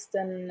Middle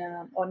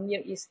Eastern or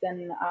Near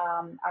Eastern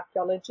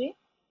Archaeology.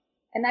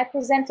 And I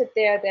presented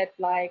there that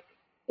like,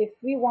 if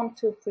we want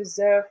to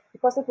preserve,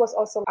 because it was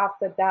also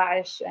after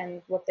Daesh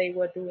and what they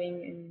were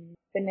doing in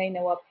the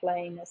Nineveh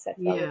plain, etc.,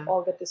 with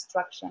all the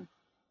destruction.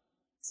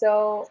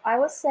 So I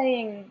was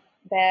saying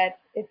that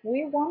if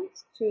we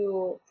want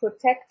to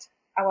protect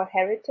our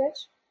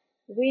heritage,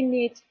 we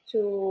need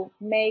to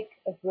make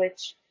a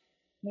bridge.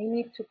 We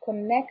need to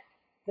connect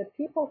the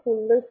people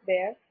who live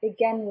there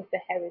again with the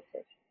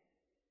heritage.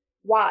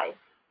 Why?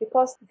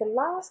 Because the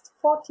last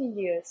 40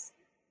 years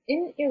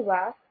in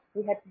Iraq,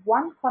 we had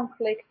one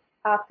conflict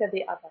after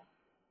the other.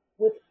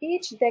 With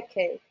each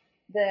decade,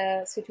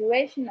 the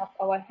situation of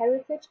our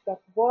heritage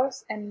got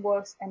worse and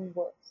worse and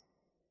worse.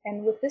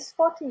 And with this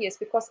 40 years,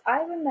 because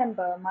I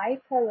remember my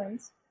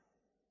parents,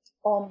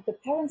 or the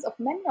parents of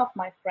many of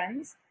my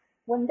friends,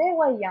 when they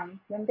were young,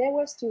 when they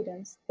were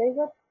students, they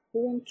were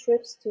doing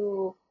trips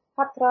to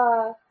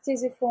Patra,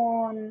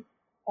 Ctesiphon,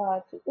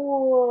 to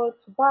Ur,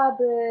 to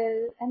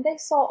Babel, and they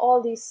saw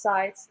all these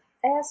sites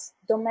as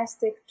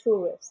domestic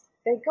tourists.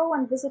 They go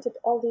and visited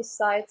all these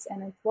sites,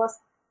 and it was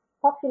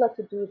popular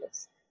to do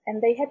this.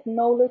 And they had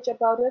knowledge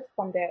about it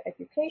from their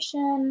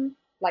education,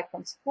 like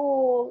from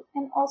school,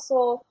 and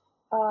also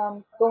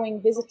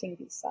going visiting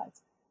these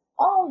sites.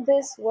 All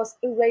this was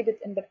eroded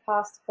in the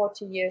past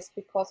 40 years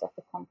because of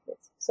the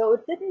conflicts. So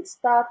it didn't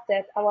start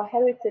that our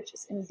heritage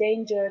is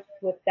endangered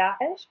with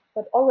Daesh,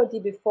 but already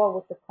before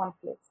with the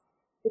conflicts.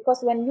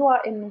 Because when you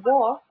are in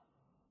war,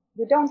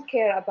 you don't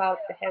care about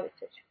the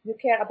heritage. You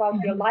care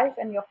about your life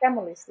and your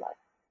family's life,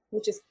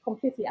 which is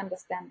completely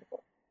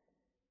understandable.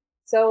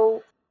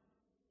 So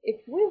if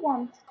we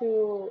want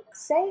to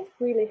save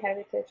really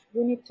heritage,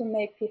 we need to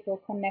make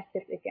people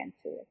connected again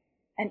to it.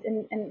 And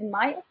in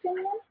my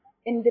opinion,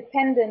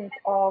 independent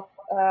of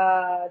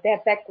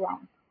their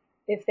background,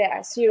 if they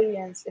are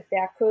Syrians, if they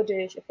are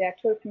Kurdish, if they are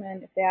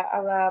Turkmen, if they are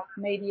Arab,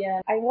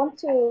 Median, I want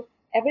to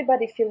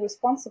everybody feel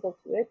responsible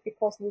to it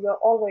because we were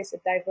always a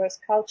diverse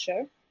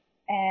culture,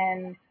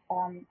 and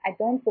I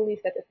don't believe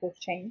that it will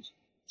change.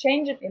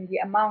 Change it in the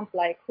amount,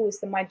 like who is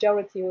the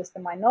majority, who is the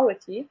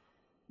minority,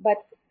 but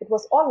it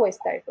was always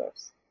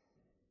diverse.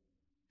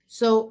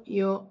 So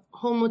your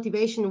whole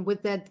motivation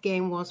with that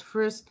game was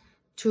first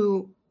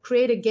to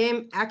create a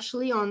game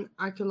actually on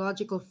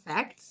archaeological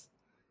facts,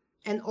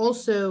 and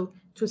also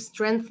to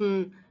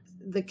strengthen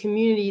the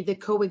community, the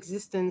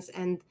coexistence,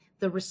 and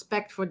the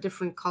respect for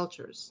different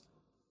cultures.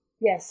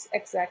 Yes,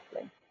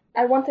 exactly.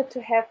 I wanted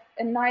to have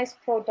a nice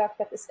product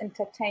that is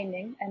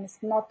entertaining and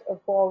it's not a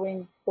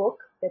boring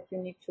book that you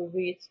need to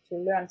read to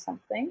learn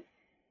something.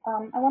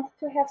 I wanted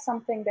to have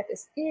something that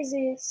is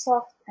easy,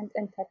 soft, and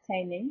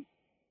entertaining.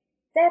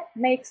 That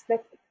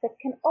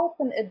can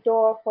open a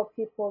door for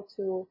people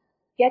to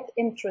get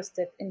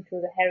interested into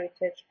the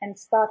heritage and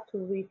start to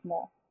read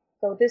more.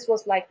 So this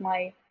was like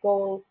my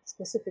goal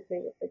specifically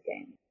with the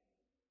game.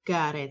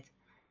 Got it.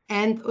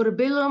 And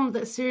Urbillum,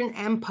 the Assyrian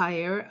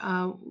Empire,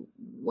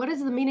 what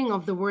is the meaning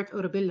of the word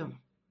Urbillum?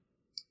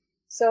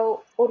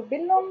 So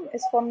Urbillum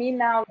is for me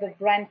now the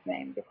brand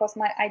name, because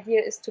my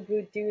idea is to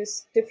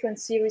produce different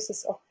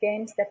series of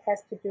games that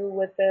has to do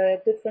with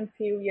the different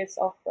periods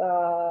of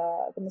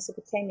the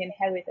Mesopotamian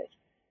heritage.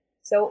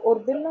 So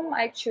Urbillum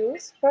I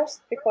choose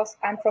first because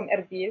I'm from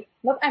Erbil.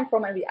 Not I'm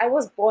from Erbil. I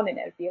was born in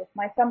Erbil.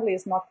 My family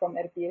is not from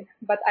Erbil,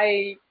 but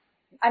I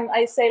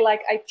say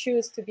like I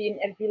choose to be an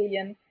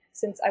Erbilian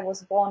since I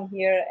was born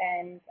here,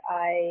 and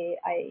I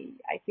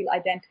feel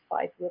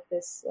identified with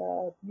this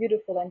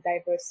beautiful and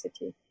diverse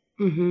city.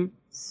 Mm-hmm.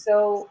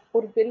 So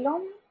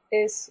Urbillum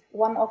is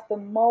one of the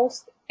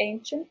most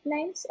ancient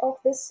names of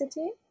this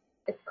city.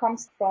 It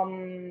comes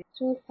from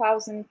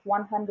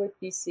 2100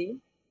 BC,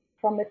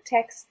 from a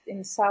text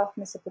in South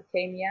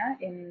Mesopotamia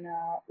in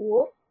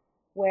Ur,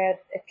 where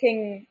a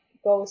king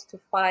goes to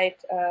fight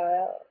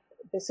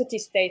the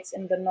city-states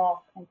in the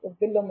north, and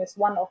Urbillum is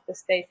one of the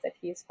states that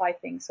he is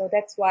fighting. So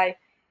that's why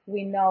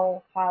we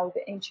know how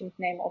the ancient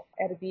name of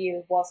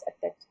Erbil was at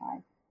that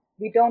time.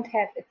 We don't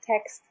have a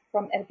text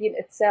from Erbil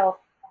itself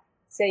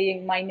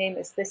saying my name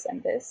is this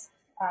and this,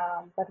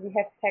 but we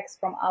have texts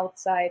from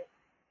outside,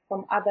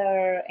 from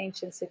other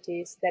ancient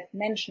cities that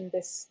mention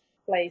this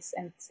place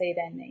and say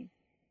their name.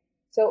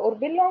 So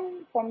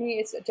Urbillum for me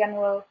is a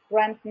general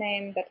brand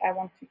name that I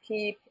want to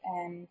keep,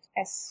 and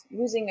as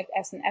using it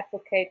as an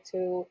advocate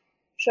to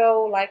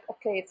show like,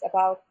 okay, it's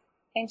about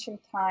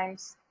ancient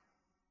times,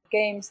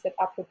 games that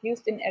are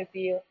produced in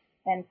Erbil,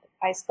 and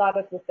I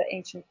started with the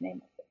ancient name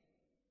of it.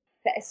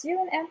 The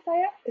Assyrian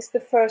Empire is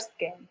the first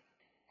game,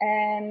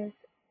 and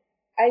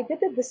I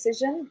did a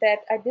decision that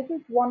I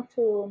didn't want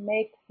to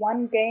make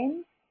one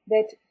game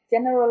that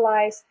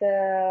generalized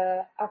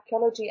the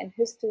archaeology and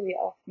history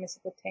of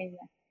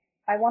Mesopotamia.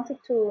 I wanted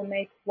to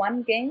make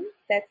one game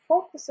that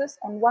focuses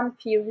on one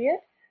period,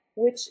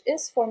 which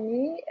is for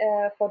me,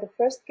 for the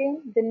first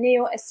game, the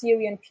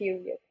Neo-Assyrian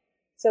period.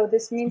 So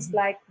this means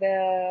like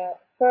the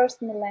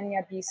first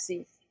millennia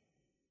BC.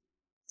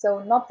 So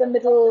not the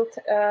middle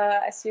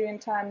Assyrian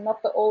time,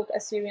 not the old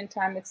Assyrian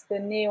time, it's the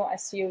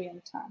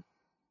Neo-Assyrian time.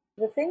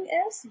 The thing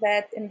is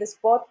that in this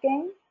board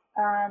game,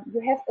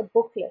 you have a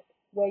booklet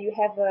where you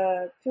have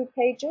 2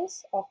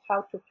 pages of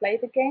how to play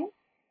the game,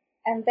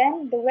 and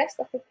then the rest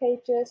of the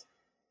pages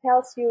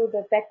tells you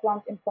the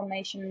background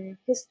information,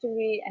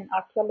 history, and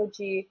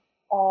archaeology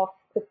of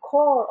the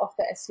core of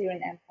the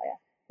Assyrian Empire.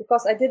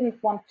 Because I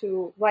didn't want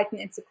to write an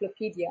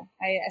encyclopedia.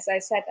 As I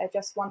said, I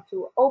just want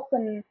to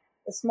open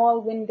a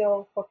small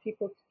window for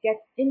people to get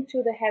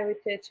into the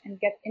heritage and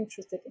get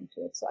interested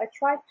into it. So I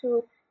tried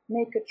to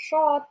make it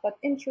short but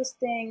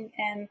interesting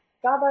and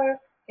gather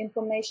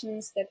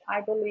informations that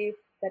I believe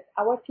that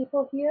our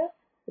people here,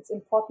 it's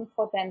important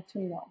for them to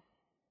know.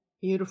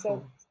 Beautiful.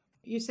 So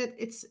You said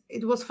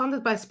it was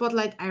funded by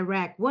Spotlight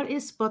Iraq. What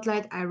is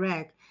Spotlight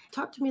Iraq?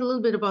 Talk to me a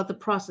little bit about the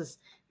process,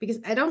 because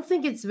I don't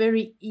think it's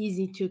very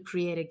easy to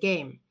create a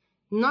game.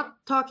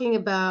 Not talking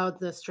about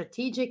the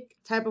strategic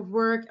type of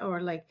work or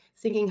like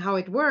thinking how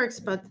it works,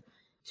 but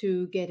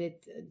to get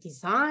it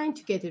designed,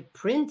 to get it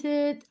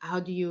printed. How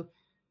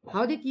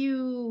did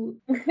you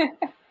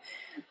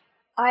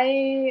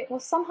I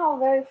was somehow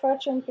very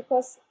fortunate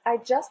because I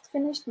just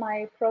finished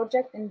my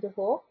project in The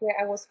Hague, where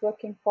I was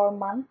working for a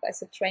month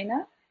as a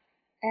trainer.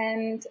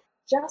 And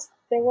just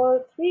there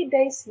were 3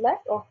 days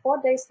left or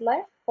 4 days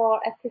left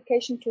for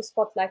application to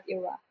Spotlight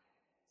Iraq.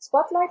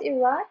 Spotlight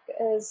Iraq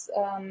is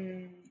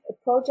a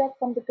project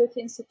from the Goethe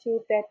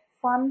Institute that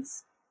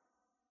funds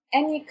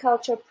any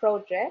culture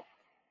project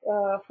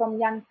from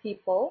young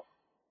people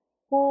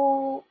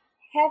who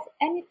have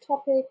any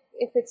topic,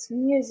 if it's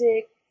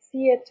music,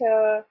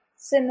 theater,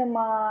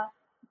 cinema,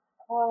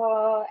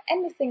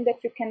 anything that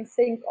you can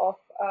think of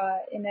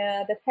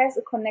that has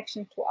a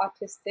connection to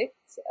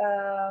artistics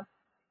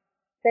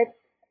that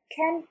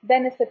can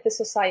benefit the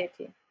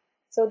society.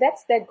 So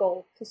that's their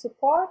goal, to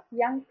support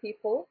young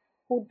people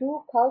who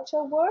do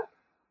culture work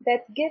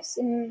that gives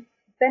a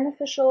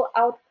beneficial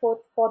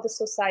output for the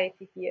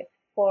society here,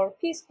 for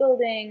peace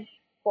building,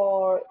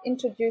 for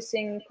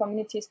introducing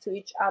communities to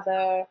each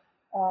other,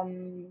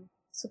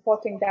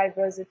 supporting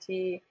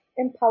diversity,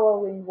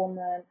 empowering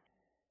women.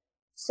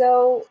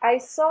 So I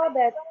saw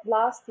that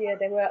last year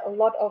there were a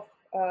lot of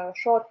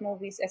short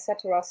movies,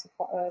 etc.,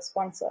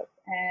 sponsored,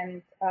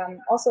 and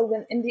also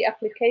when in the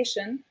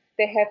application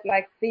they have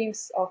like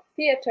themes of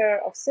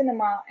theater, of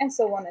cinema, and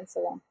so on and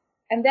so on.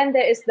 And then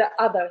there is the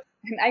other,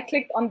 and I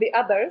clicked on the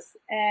others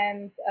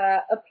and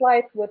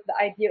applied with the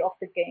idea of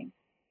the game.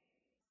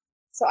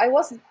 So I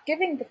was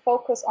giving the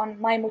focus on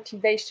my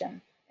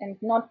motivation and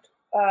not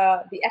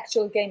the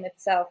actual game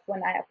itself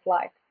when I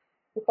applied,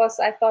 because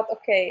I thought,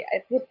 okay,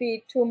 it would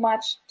be too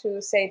much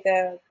to say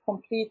the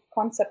complete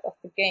concept of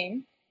the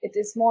game. It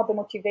is more the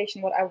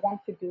motivation, what I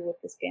want to do with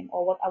this game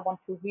or what I want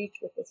to reach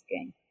with this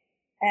game.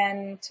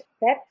 And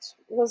that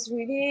was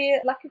really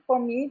lucky for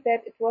me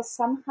that it was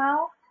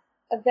somehow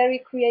a very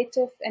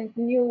creative and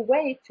new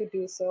way to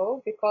do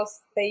so,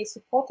 because they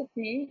supported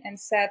me and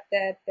said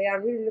that they are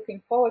really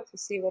looking forward to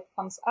see what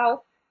comes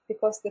out,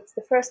 because that's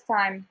the first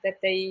time that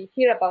they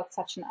hear about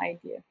such an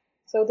idea.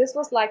 So this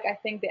was like, I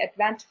think, the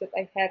advantage that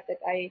I had, that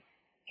I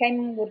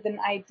came with an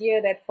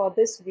idea that for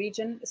this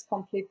region is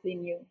completely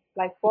new.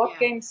 Like board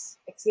games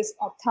exist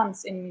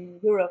tons in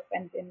Europe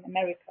and in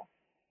America.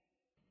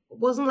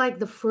 wasn't like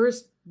the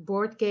first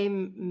board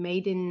game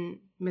made in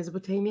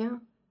Mesopotamia?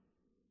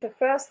 The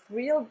first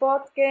real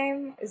board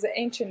game is an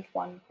ancient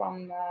one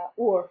from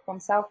Ur, from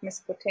South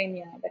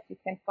Mesopotamia, that you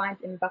can find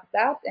in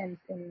Baghdad and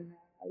in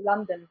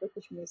London,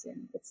 British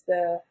Museum. It's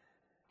the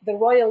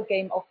royal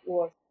game of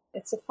Ur.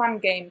 It's a fun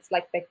game. It's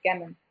like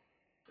backgammon.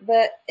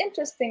 The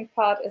interesting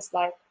part is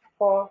like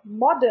for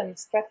modern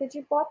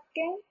strategy board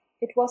game,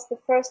 it was the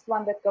first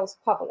one that goes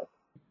public.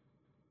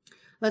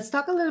 Let's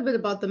talk a little bit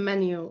about the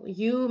manual.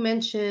 You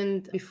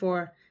mentioned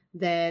before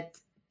that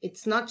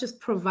it's not just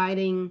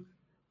providing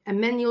a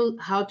manual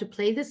how to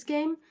play this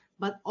game,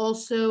 but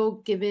also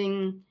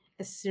giving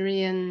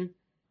Assyrian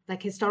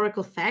like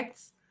historical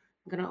facts.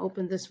 I'm going to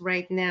open this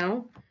right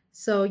now.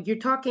 So you're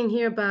talking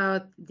here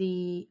about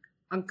the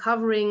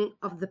uncovering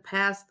of the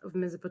past of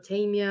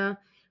Mesopotamia.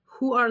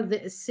 Who are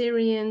the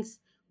Assyrians?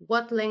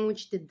 What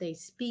language did they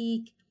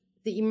speak?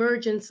 The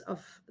emergence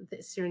of the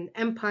Assyrian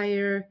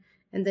Empire.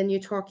 And then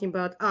you're talking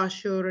about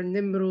Ashur,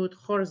 Nimrud,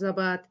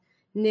 Khorzabat,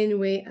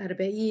 Nineveh,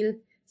 Arba'il,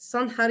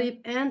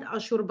 Sanharib, and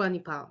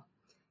Ashurbanipal.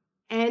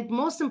 And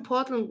most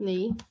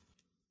importantly,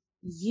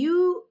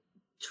 you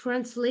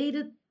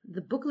translated the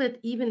booklet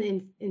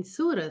even in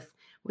Surat,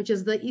 which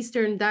is the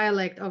Eastern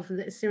dialect of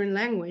the Assyrian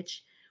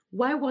language.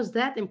 Why was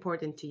that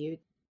important to you?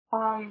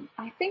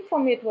 I think for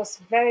me it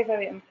was very,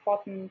 very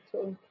important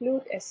to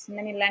include as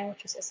many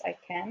languages as I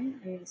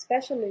can, and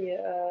especially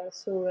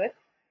Surat,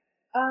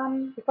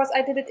 because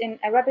I did it in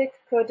Arabic,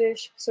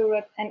 Kurdish,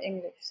 Surat, and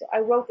English. So I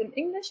wrote in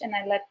English and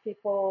I let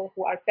people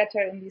who are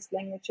better in these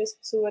languages.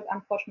 Surat,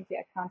 unfortunately,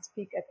 I can't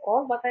speak at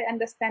all, but I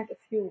understand a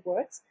few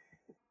words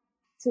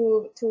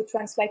to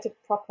translate it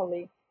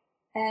properly.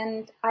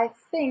 And I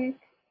think,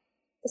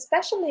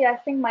 especially, I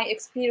think my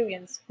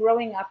experience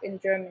growing up in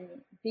Germany,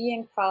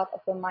 being part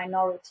of a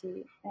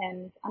minority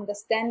and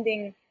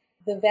understanding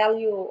the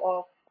value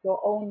of your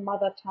own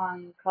mother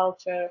tongue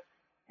culture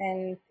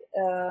and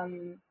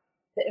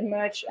the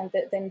emerge and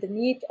then the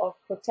need of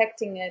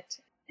protecting it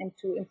and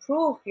to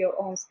improve your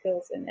own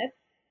skills in it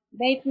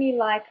made me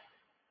like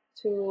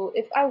to,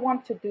 if I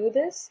want to do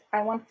this,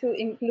 I want to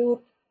include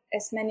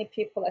as many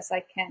people as I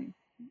can,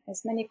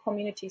 as many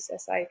communities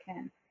as I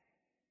can.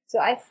 So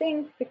I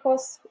think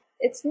because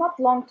it's not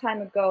long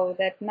time ago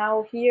that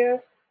now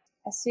here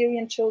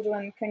Assyrian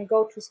children can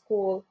go to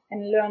school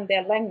and learn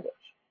their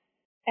language.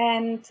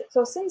 And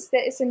so since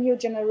there is a new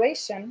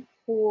generation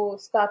who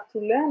start to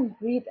learn,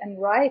 read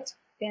and write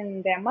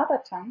in their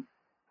mother tongue,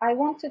 I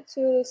wanted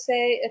to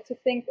say, to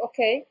think,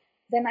 okay,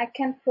 then I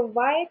can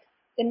provide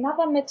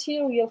another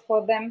material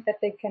for them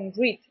that they can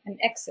read and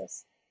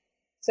access.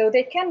 So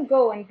they can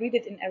go and read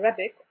it in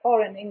Arabic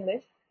or in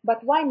English,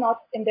 but why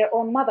not in their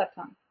own mother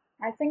tongue?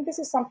 I think this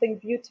is something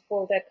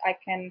beautiful that I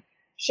can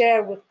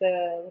share with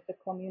the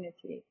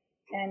community.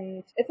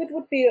 And if it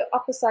would be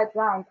opposite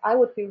round, I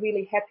would be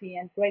really happy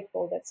and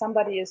grateful that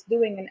somebody is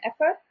doing an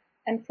effort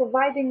and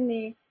providing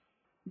me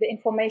the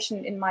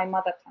information in my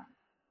mother tongue.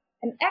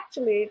 And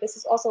actually, this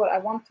is also what I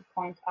want to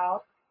point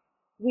out.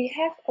 We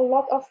have a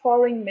lot of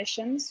foreign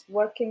missions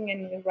working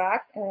in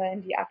Iraq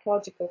in the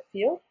archaeological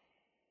field.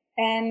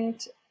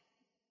 And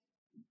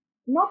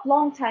not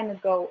long time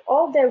ago,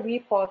 all their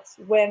reports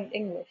were in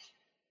English.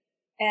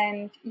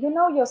 And you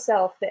know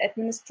yourself, the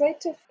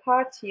administrative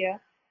part here,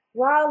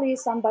 rarely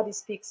somebody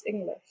speaks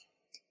English.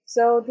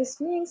 So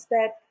this means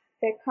that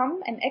they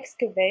come and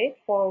excavate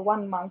for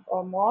 1 month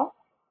or more.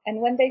 And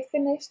when they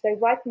finish, they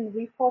write a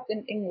report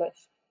in English.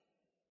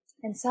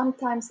 And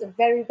sometimes a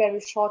very,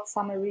 very short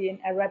summary in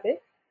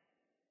Arabic.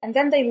 And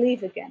then they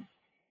leave again.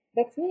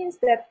 That means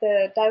that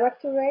the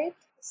directorate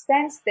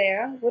stands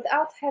there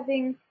without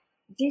having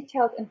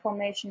detailed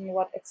information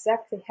what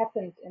exactly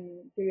happened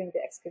during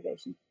the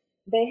excavation.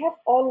 They have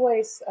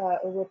always a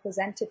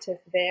representative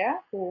there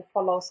who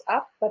follows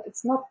up, but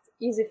it's not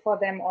easy for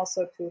them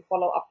also to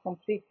follow up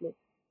completely.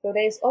 So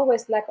there is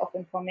always lack of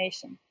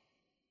information.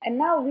 And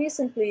now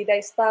recently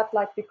they start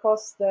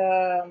because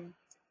the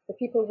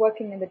people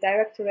working in the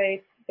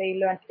directorate, they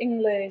learned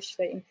English,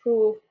 they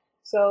improved,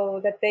 so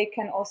that they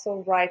can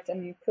also write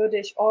in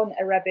Kurdish or an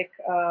Arabic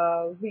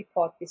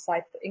report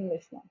beside the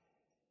English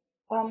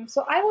one.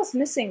 So I was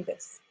missing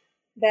this,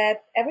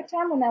 that every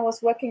time when I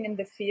was working in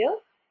the field,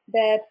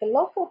 that the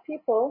local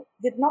people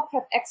did not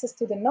have access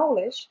to the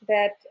knowledge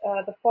that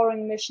the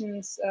foreign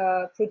missions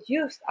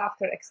produced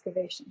after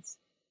excavations.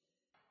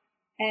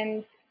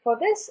 And for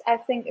this, I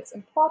think it's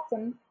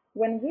important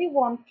when we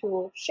want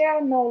to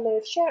share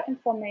knowledge, share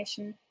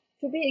information,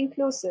 to be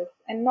inclusive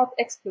and not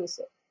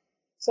exclusive.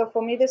 So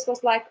for me, this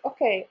was like,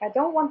 okay, I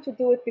don't want to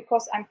do it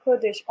because I'm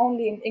Kurdish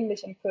only in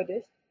English and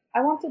Kurdish.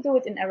 I want to do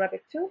it in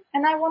Arabic too,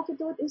 and I want to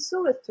do it in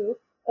Surat too,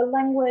 a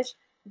language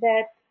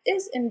that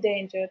is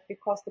endangered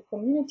because the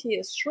community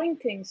is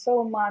shrinking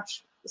so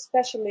much,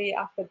 especially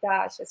after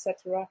Daesh,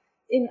 etc.,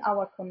 in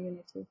our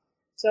community.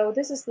 So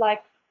this is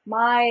like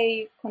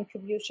my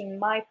contribution,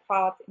 my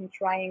part in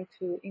trying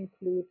to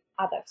include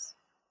others.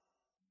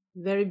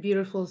 Very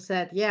beautiful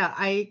said. Yeah,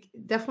 I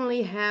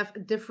definitely have a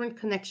different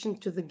connection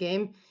to the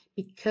game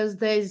because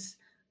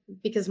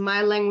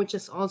my language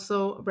is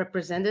also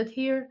represented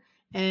here.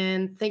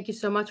 And thank you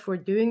so much for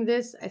doing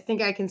this. I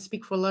think I can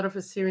speak for a lot of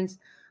Assyrians.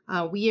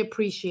 We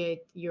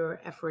appreciate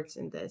your efforts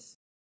in this.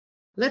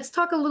 Let's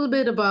talk a little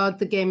bit about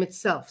the game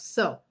itself.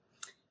 So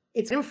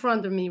it's in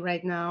front of me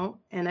right now,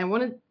 and I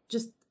want to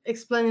just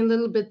explain a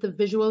little bit the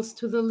visuals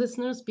to the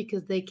listeners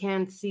because they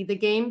can't see the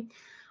game.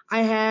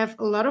 I have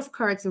a lot of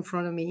cards in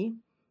front of me,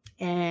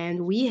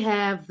 and we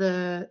have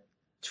the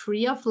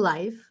Tree of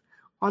Life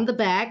on the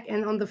back,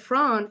 and on the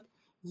front,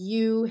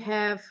 you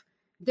have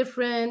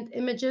different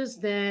images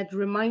that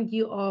remind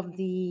you of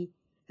the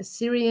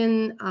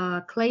Assyrian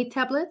clay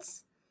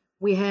tablets.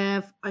 We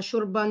have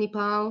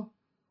Ashurbanipal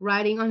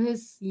riding on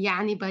his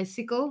Yani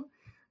bicycle,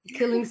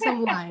 killing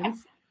some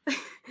lions.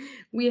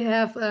 We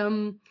have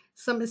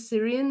some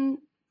Assyrian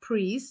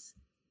priests.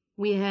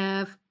 We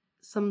have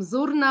some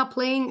Zurna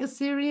playing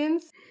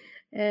Assyrians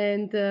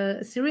and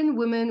Assyrian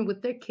women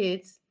with their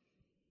kids.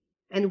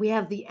 And we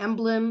have the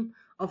emblem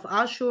of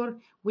Ashur,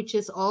 which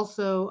is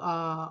also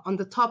on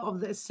the top of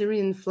the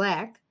Assyrian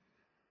flag.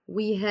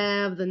 We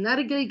have the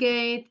Nargile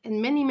Gate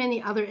and many, many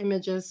other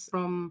images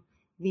from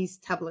these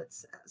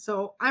tablets.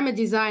 So I'm a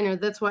designer.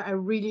 That's why I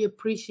really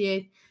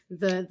appreciate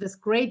this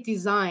great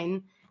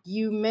design.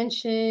 You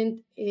mentioned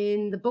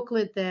in the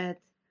booklet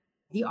that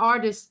the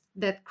artist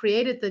that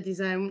created the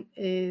design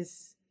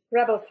is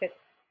Rebel Kid.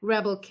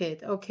 Rebel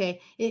Kid.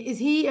 Okay. Is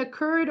he a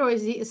Kurd or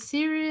is he a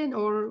Syrian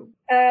or?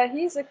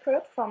 He's a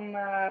Kurd from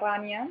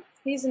Rania.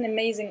 He's an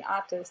amazing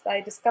artist.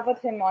 I discovered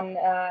him on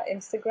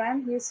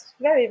Instagram. He's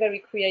very, very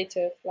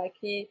creative. Like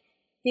he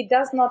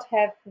does not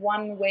have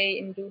one way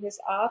in do his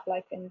art,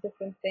 like in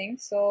different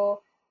things.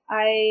 So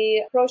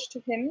I approached to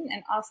him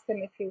and asked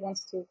him if he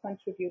wants to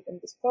contribute in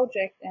this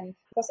project. And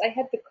because I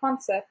had the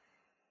concept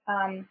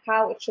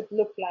how it should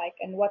look like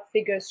and what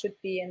figures should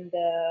be in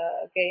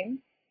the game,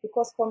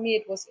 because for me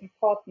it was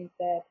important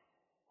that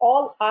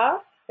all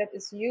art that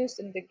is used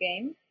in the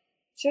game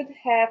should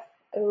have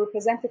a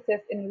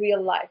representative in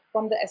real life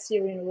from the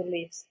Assyrian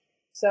reliefs.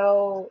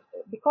 So,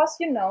 because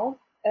the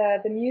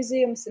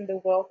museums in the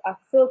world are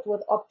filled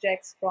with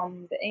objects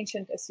from the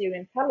ancient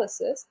Assyrian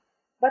palaces,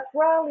 but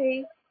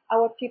rarely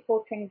our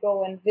people can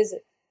go and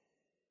visit.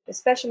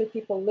 Especially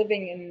people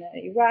living in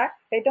Iraq,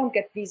 they don't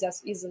get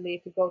visas easily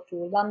to go to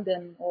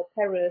London or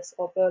Paris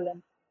or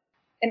Berlin,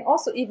 and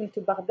also even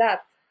to Baghdad.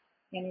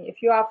 And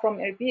if you are from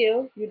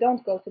Erbil, you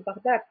don't go to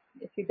Baghdad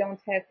if you don't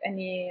have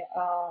any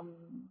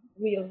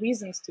real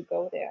reasons to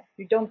go there.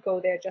 You don't go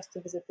there just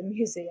to visit the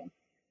museum.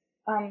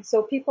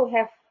 So people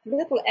have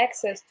little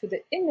access to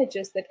the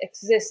images that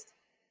exist.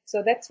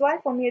 So that's why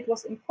for me it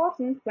was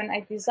important when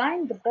I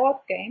designed the board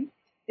game,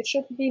 it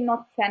should be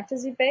not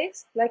fantasy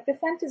based. Like the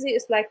fantasy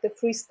is like the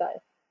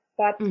freestyle,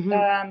 but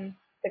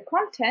the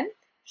content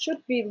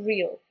should be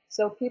real.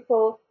 So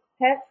people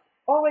have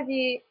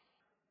already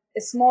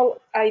a small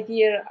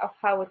idea of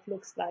how it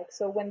looks like.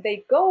 So when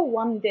they go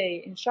one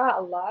day,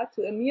 inshallah,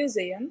 to a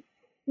museum,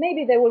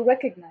 maybe they will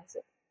recognize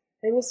it.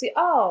 They will see,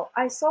 oh,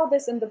 I saw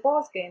this in the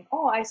board game.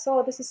 Oh, I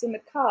saw this is in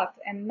the card,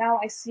 and now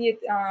I see it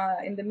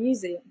in the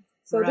museum.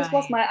 So this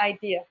was my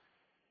idea.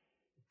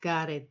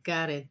 Got it.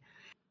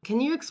 Can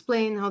you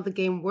explain how the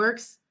game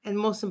works and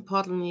most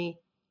importantly,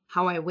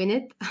 how I win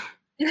it?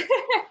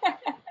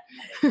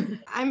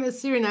 I'm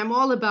Assyrian. I'm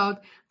all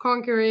about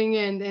conquering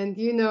and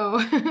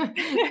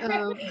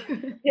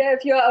Yeah,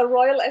 if you're a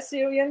royal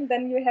Assyrian,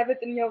 then you have it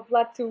in your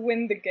blood to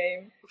win the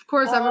game. Of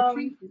course, I'm a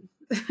princess.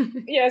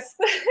 Yes.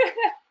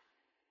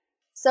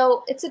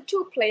 So it's a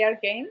 2-player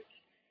game,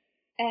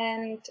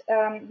 and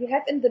you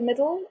have in the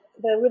middle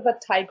the river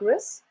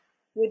Tigris,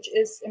 which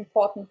is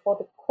important for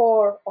the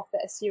core of the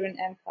Assyrian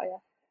Empire.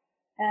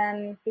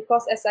 And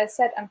because, as I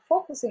said, I'm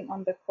focusing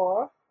on the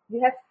core, you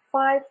have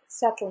 5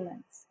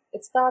 settlements.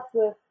 It starts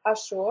with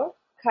Ashur,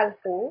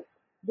 Kalhu,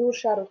 Dur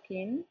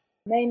Sharukin,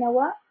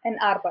 Nainawa, and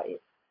Arba'il.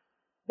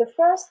 The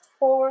first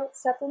 4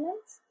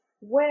 settlements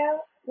were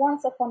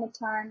once upon a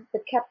time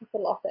the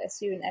capital of the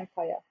Assyrian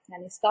Empire,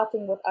 and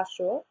starting with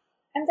Ashur.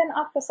 And then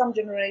after some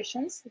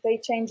generations, they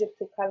changed it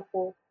to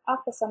Kalhu.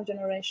 After some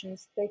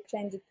generations, they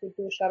changed it to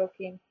Dur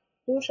Sharukin.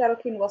 Dur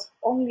Sharukin was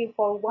only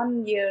for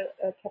 1 year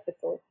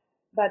capital.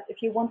 But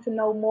if you want to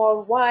know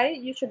more why,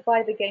 you should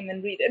buy the game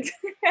and read it.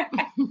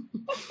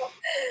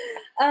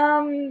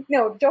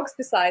 No, jokes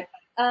beside.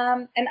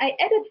 And I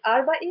added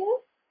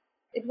Arba'il.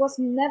 It was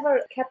never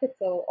a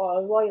capital or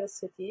a royal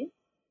city,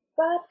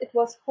 but it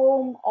was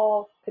home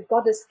of the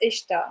goddess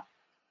Ishtar.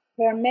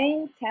 Her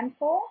main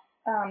temple,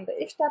 the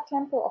Ishtar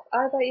temple of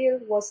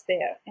Arba'il, was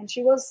there. And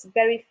she was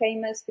very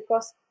famous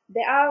because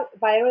there are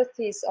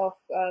varieties of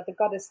the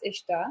goddess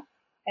Ishtar.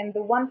 And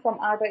the one from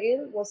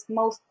Arba'il was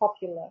most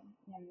popular.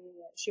 And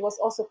she was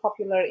also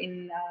popular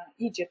in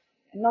Egypt,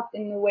 not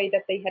in the way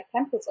that they had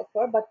temples of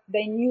her, but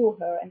they knew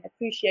her and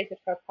appreciated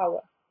her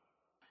power.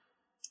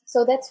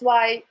 So that's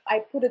why I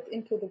put it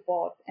into the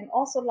board. And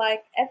also,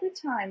 like every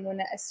time when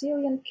an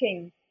Assyrian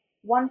king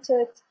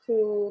wanted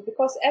to,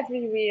 because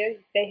every year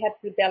they had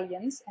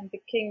rebellions, and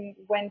the king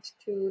went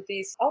to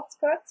these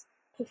outskirts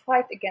to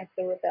fight against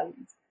the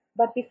rebellions.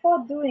 But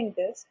before doing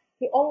this,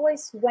 he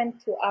always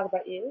went to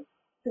Arba'il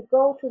to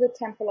go to the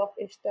temple of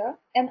Ishtar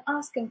and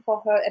asking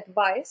for her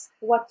advice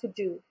what to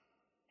do.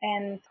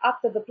 And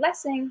after the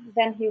blessing,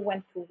 then he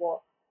went to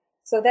war.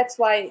 So that's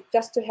why,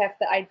 just to have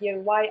the idea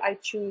why I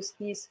choose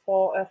these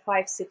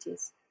 5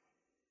 cities.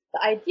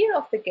 The idea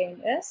of the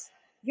game is,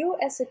 you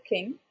as a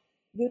king,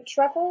 you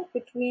travel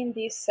between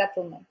these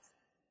settlements.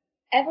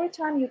 Every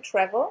time you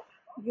travel,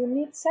 you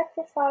need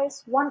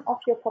sacrifice one of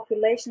your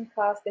population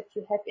cards that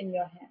you have in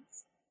your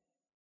hands.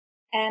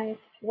 And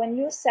when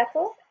you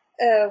settle,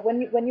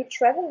 when you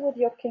travel with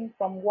your king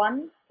from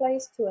one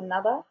place to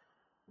another,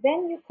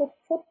 then you could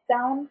put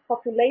down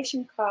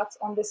population cards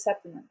on the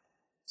settlement.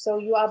 So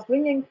you are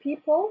bringing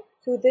people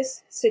to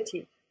this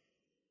city.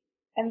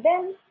 And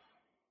then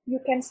you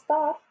can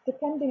start,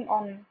 depending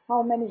on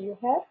how many you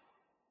have,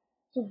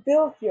 to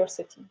build your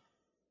city.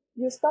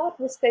 You start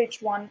with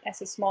stage 1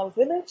 as a small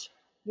village.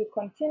 You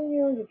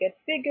continue, you get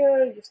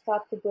bigger, you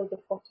start to build a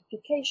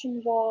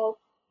fortification wall,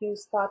 you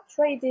start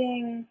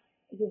trading,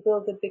 you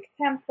build a big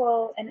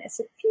temple, and as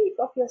a peak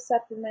of your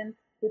settlement,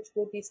 which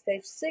will be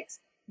stage 6,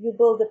 you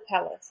build a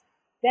palace.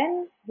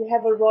 Then you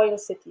have a royal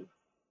city.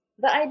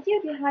 The idea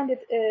behind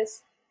it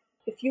is,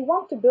 if you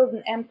want to build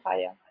an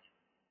empire,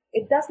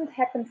 it doesn't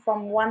happen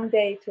from one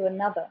day to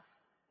another.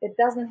 It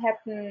doesn't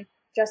happen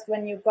just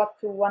when you got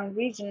to one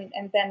region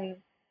and then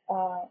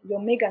your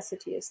mega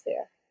city is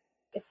there.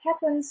 It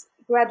happens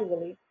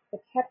gradually.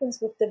 It happens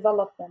with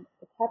development.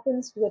 It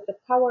happens with the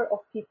power of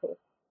people.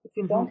 If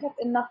you don't have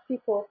enough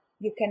people,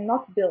 you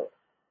cannot build.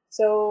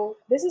 So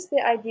this is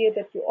the idea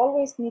that you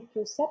always need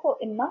to settle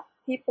enough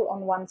people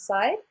on one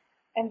side,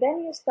 and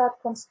then you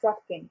start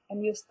constructing,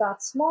 and you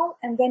start small,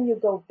 and then you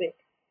go big.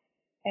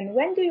 And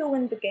when do you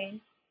win the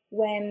game?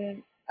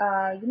 When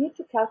you need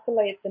to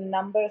calculate the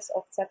numbers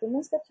of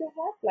settlements that you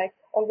have, like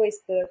always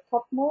the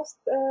topmost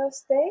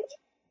stage.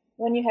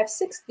 When you have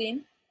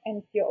 16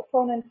 and your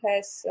opponent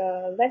has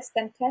less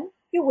than 10,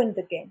 you win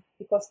the game,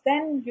 because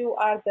then you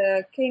are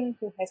the king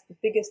who has the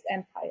biggest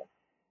empire.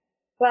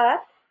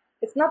 But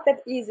it's not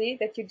that easy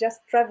that you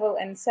just travel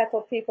and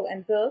settle people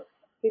and build,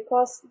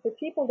 because the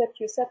people that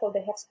you settle,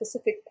 they have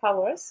specific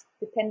powers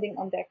depending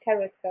on their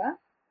character.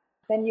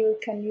 Then you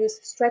can use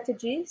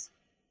strategies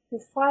to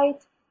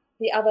fight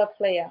the other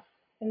player.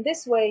 In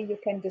this way, you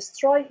can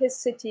destroy his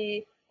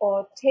city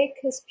or take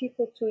his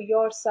people to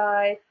your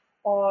side,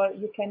 or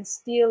you can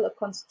steal a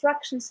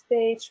construction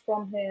stage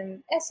from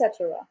him,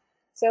 etc.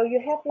 So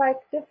you have like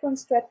different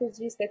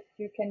strategies that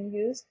you can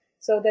use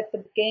so that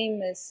the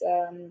game is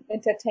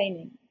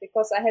entertaining.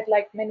 Because I had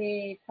like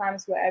many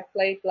times where I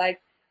played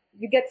like,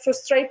 you get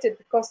frustrated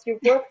because you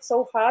worked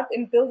so hard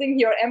in building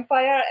your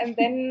empire, and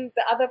then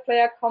the other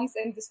player comes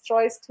and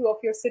destroys 2 of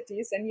your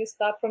cities and you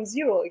start from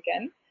zero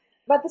again.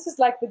 But this is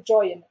like the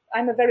joy in it.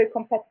 I'm a very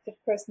competitive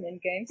person in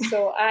games,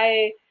 so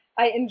I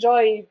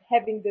enjoy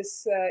having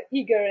this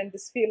eager and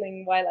this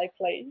feeling while I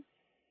play.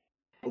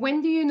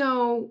 When do you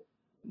know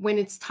when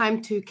it's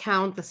time to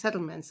count the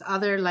settlements? Are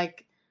there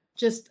like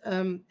just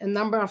a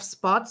number of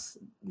spots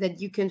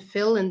that you can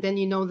fill and then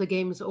you know the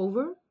game is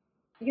over?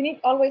 You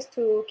need always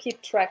to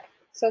keep track.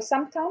 So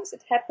sometimes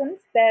it happens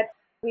that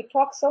we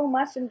talk so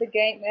much in the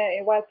game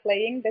while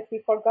playing that we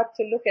forgot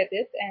to look at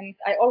it, and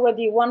I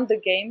already won the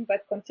game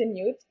but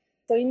continued.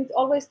 So you need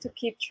always to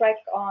keep track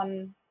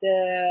on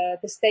the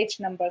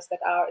stage numbers that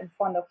are in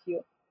front of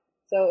you.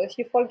 So if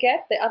you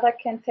forget, the other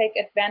can take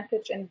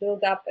advantage and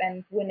build up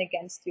and win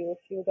against you if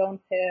you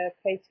don't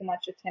pay too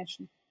much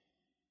attention.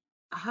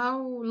 How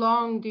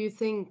long do you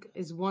think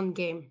is one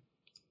game?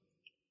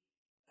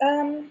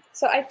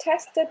 So I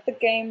tested the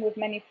game with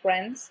many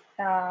friends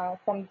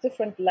from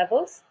different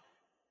levels.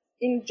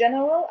 In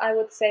general, I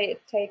would say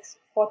it takes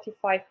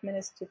 45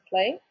 minutes to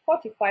play,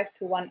 45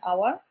 to 1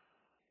 hour.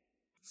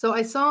 So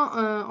I saw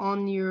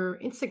on your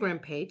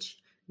Instagram page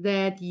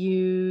that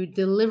you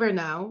deliver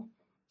now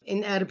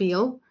in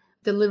Erbil,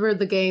 deliver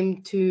the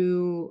game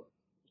to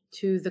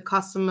the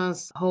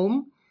customer's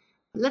home.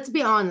 Let's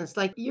be honest,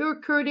 like you're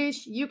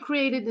Kurdish, you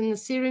created an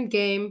Assyrian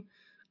game.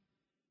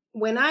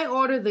 When I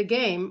order the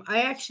game,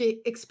 I actually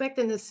expect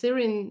an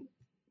Assyrian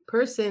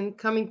person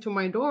coming to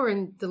my door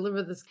and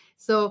deliver this.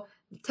 So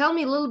tell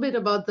me a little bit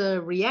about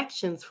the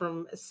reactions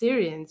from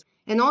Assyrians,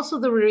 and also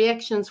the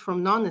reactions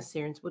from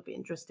non-Assyrians would be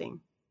interesting.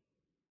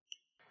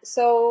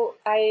 So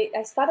I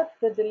started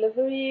the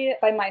delivery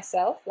by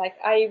myself. Like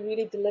I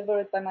really deliver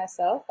it by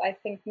myself. I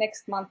think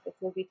next month it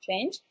will be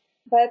changed.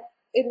 But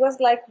it was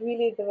like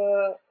really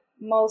the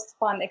most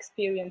fun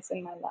experience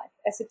in my life.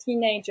 As a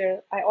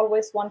teenager, I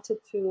always wanted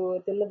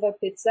to deliver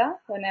pizza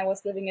when I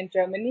was living in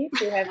Germany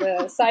to have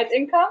a side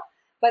income,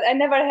 but I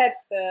never had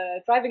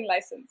the driving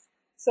license.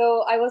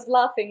 So I was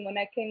laughing when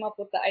I came up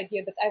with the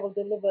idea that I will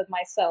deliver it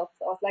myself.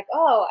 So I was like,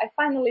 oh, I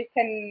finally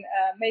can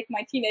make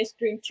my teenage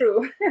dream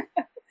true.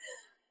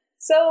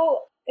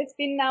 So it's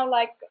been now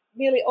like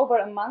really over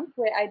a month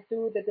where I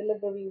do the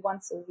delivery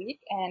once a week.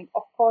 And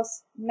of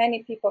course,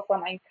 many people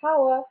from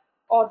Ankara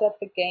ordered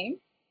the game.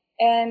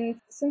 And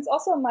since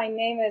also my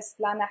name is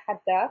Lana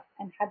Haddad,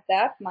 and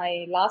Haddad,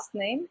 my last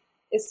name,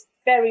 is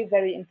very,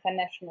 very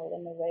international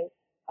in a way.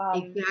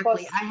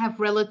 Exactly. I have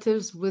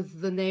relatives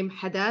with the name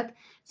Haddad.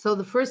 So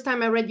the first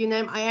time I read your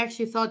name, I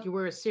actually thought you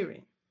were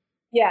Assyrian.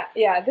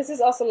 Yeah. This is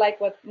also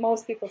like what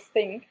most people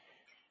think.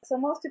 So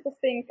most people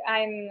think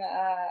I'm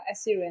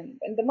Assyrian.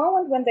 And the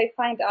moment when they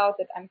find out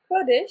that I'm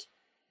Kurdish,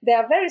 they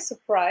are very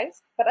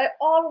surprised, but I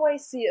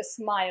always see a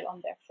smile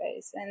on their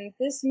face. And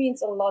this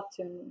means a lot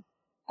to me.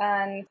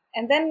 And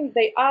then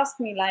they ask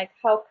me like,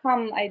 how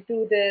come I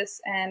do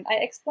this? And I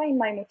explain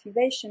my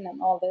motivation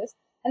and all this.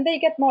 And they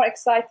get more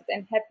excited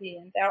and happy.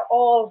 And they're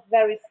all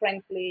very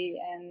friendly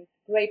and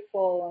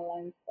grateful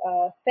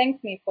and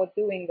thank me for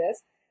doing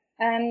this.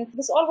 And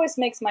this always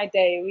makes my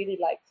day, really,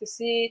 like to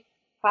see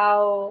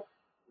how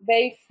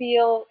they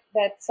feel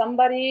that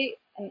somebody,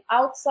 an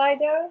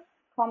outsider,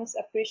 comes,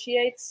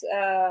 appreciates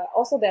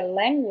also their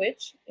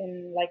language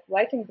in like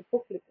writing the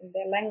booklet in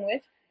their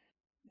language.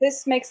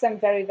 This makes them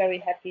very, very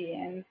happy.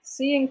 And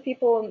seeing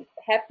people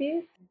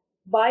happy,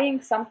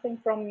 buying something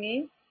from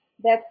me,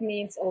 that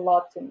means a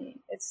lot to me.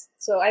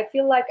 So I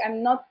feel like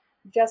I'm not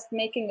just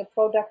making a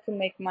product to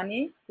make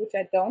money, which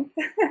I don't.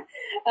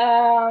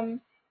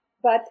 um,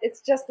 but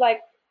it's just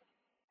like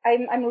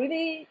I'm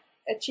really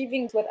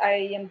achieving what I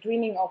am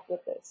dreaming of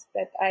with this,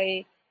 that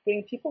I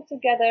bring people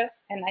together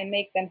and I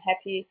make them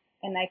happy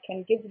and I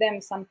can give them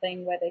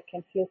something where they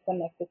can feel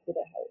connected to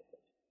their heritage.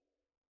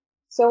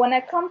 So when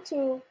I come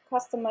to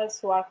customers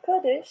who are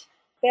Kurdish,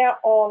 they're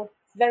all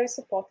very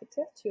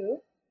supportive too,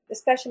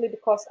 especially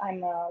because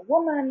I'm a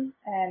woman,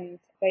 and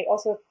they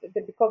also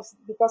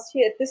because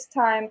here at this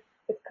time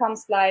it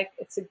comes like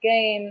it's a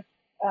game.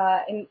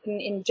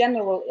 In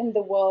general in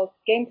the world,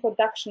 game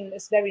production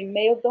is very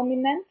male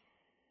dominant,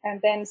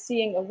 and then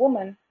seeing a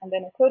woman and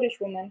then a Kurdish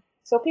woman,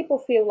 so people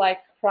feel like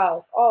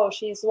proud. Oh,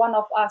 she's one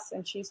of us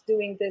and she's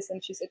doing this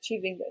and she's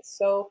achieving this.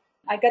 So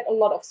I get a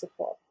lot of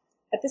support.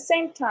 At the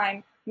same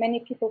time, many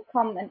people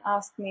come and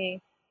ask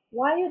me,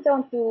 why you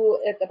don't do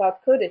it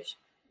about Kurdish?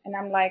 And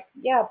I'm like,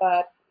 yeah,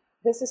 but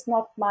this is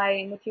not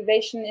my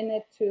motivation in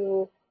it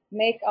to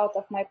make out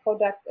of my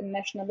product a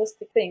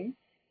nationalistic thing.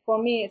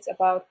 For me, it's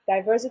about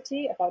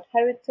diversity, about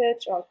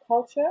heritage or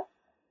culture.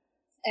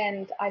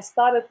 And I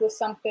started with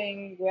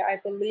something where I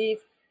believe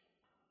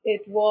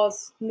it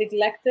was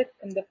neglected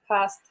in the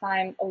past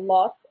time a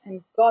lot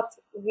and got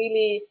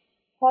really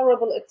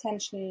horrible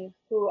attention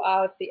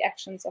throughout the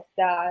actions of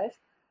Daesh.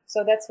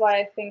 So that's why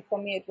I think for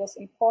me it was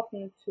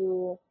important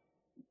to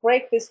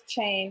break this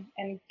chain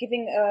and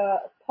giving a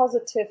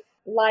positive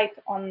light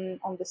on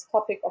this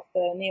topic of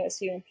the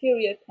Neo-Assyrian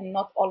period and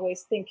not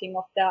always thinking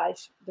of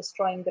Daesh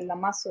destroying the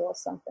Lamassu or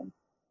something.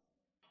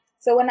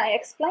 So when I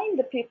explain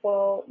to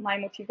people my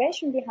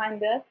motivation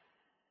behind it,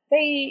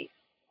 they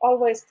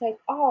always take,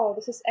 oh,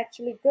 this is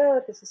actually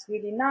good, this is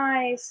really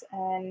nice,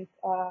 and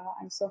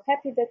I'm so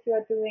happy that you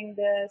are doing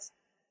this.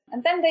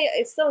 And then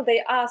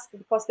they ask,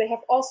 because they have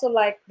also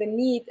like the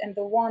need and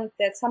the want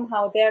that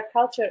somehow their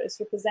culture is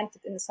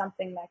represented in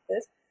something like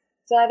this.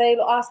 So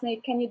they'll ask me,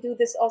 can you do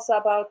this also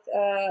about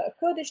a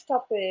Kurdish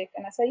topic?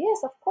 And I say,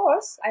 yes, of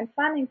course. I'm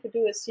planning to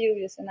do a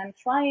series, and I'm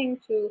trying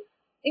to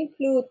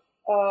include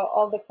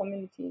all the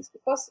communities,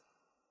 because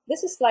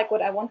this is like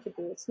what I want to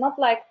do. It's not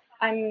like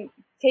I'm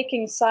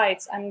taking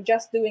sides. I'm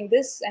just doing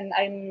this and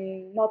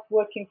I'm not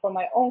working for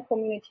my own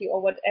community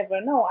or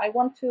whatever. No, I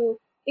want to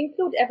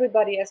include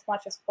everybody as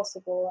much as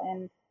possible.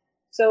 And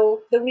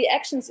so the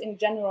reactions in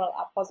general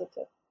are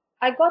positive.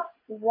 I got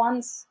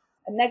once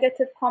a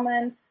negative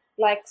comment,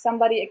 like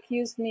somebody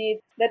accused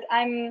me that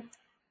I'm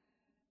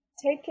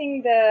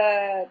taking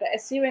the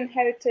Assyrian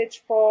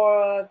heritage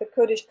for the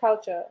Kurdish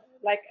culture,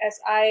 like as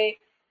I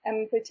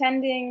am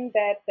pretending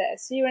that the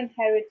Assyrian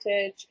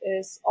heritage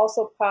is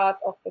also part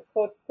of the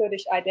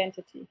Kurdish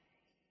identity.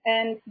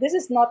 And this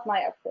is not my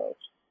approach.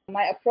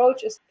 My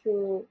approach is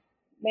to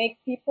make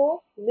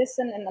people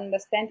listen and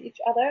understand each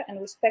other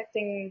and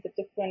respecting the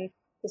different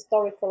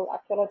historical,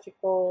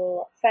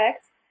 archaeological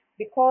facts,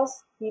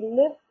 because we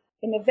live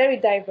in a very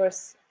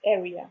diverse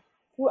area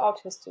throughout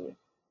history.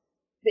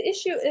 The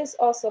issue is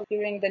also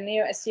during the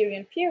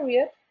Neo-Assyrian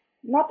period,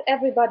 not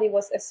everybody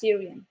was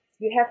Assyrian.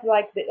 You have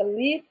like the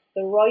elite,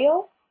 the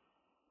royal,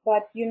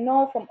 but you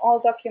know from all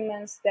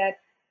documents that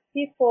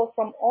people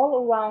from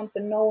all around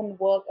the known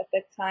world at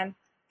that time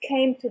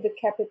came to the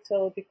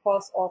capital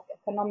because of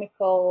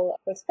economical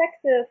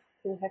perspective,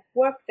 who have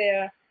worked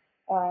there.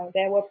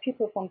 There were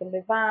people from the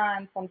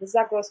Levant, from the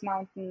Zagros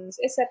Mountains,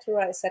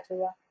 etc.,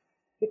 etc.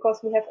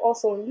 Because we have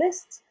also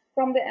lists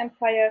from the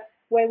empire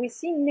where we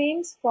see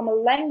names from a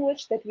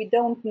language that we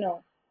don't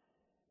know,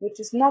 which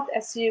is not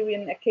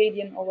Assyrian,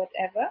 Akkadian, or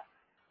whatever,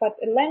 but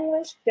a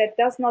language that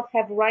does not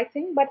have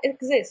writing but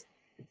exists.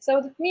 So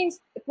that means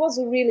it was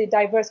a really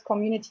diverse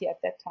community at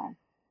that time.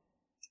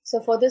 So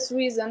for this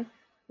reason,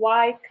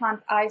 why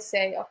can't I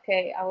say,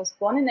 okay, I was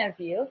born in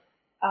Erbil,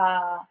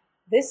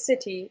 this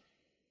city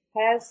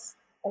has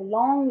a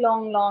long,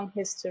 long, long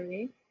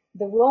history.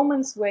 The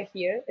Romans were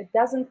here. It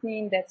doesn't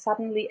mean that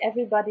suddenly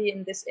everybody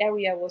in this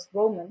area was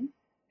Roman.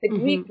 The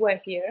Greek were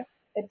here.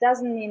 It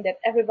doesn't mean that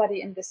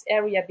everybody in this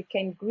area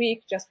became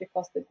Greek just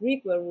because the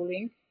Greek were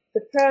ruling.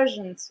 The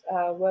Persians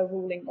were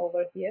ruling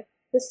over here.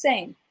 The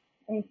same.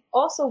 And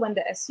also when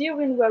the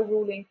Assyrian were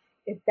ruling,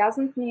 it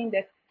doesn't mean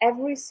that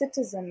every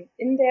citizen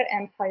in their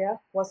empire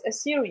was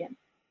Assyrian,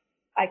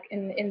 like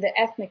in the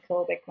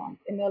ethnical background.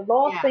 In the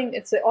law thing,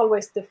 it's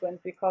always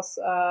different, because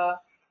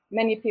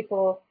many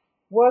people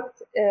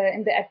worked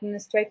in the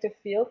administrative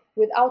field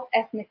without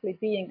ethnically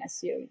being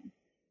Assyrian.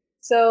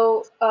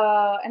 So,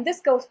 and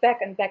this goes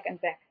back and back and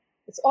back.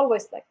 It's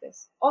always like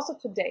this. Also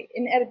today,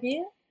 in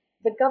Erbil,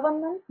 the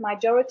government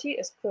majority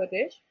is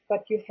Kurdish,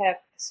 but you have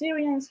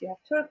Syrians, you have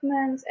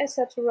Turkmens,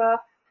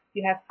 etc.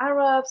 You have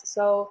Arabs.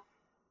 So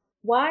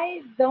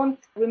why don't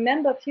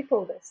remember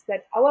people this,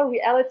 that our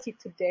reality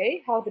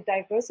today, how the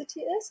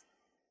diversity is,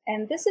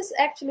 and this is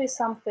actually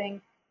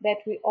something that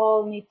we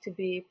all need to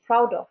be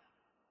proud of,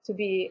 to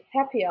be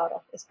happy out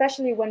of,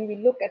 especially when we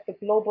look at the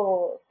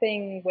global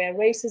thing where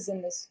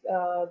racism is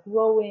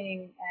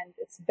growing and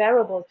it's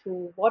bearable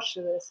to watch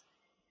this.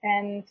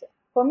 And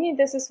for me,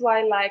 this is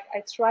why, like,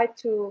 I try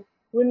to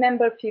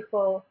remember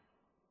people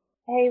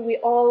hey, we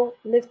all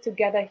live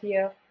together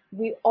here.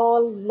 We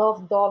all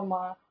love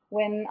dolma.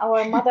 When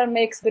our mother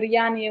makes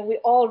biryani, we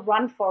all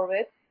run for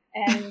it.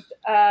 And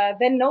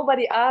then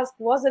nobody asked,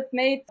 was it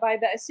made by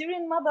the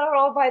Assyrian mother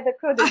or by the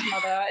Kurdish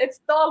mother? It's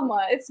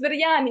dolma, it's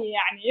biryani,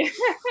 yani.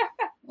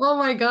 Oh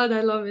my God,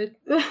 I love it.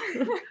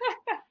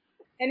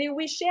 And if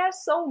we share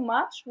so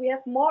much, we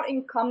have more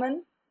in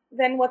common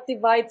than what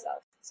divides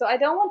us. So I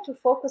don't want to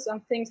focus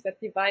on things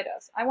that divide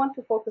us. I want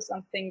to focus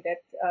on things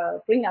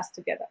that bring us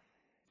together.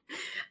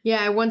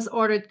 Yeah, I once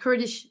ordered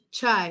Kurdish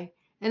chai,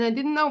 and I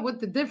didn't know what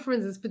the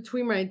difference is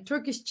between my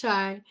Turkish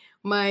chai,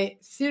 my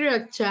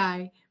Syriac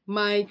chai,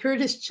 my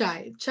Kurdish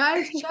chai. Chai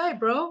is chai,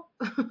 bro.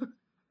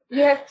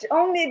 You have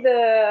only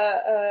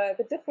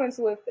the difference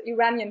with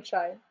Iranian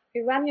chai.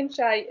 Iranian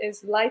chai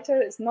is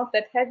lighter, is not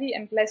that heavy,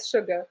 and less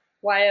sugar,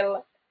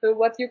 while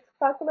what you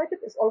calculated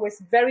is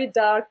always very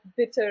dark,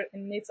 bitter,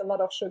 and needs a lot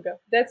of sugar.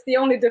 That's the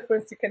only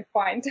difference you can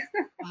find.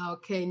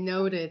 Okay,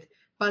 noted.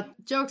 But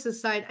jokes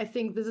aside, I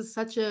think this is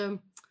such a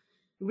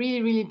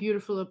really, really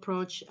beautiful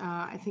approach.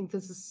 I think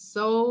this is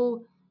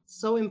so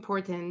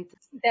important.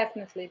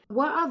 Definitely.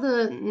 What are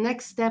the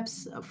next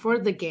steps for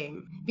the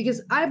game?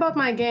 Because I bought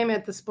my game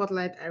at the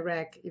Spotlight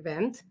Iraq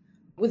event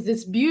with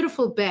this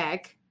beautiful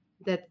bag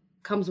that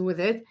comes with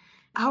it.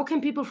 How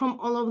can people from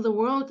all over the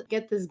world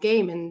get this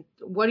game? And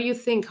what do you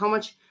think? How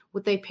much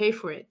would they pay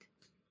for it?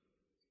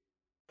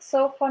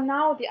 So for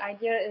now, the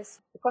idea is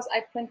because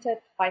I printed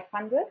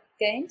 500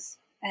 games,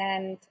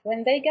 and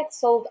when they get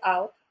sold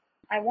out,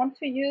 I want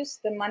to use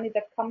the money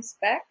that comes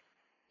back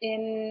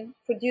in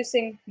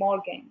producing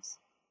more games.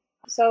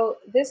 So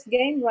this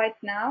game right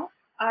now,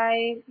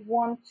 I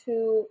want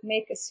to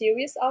make a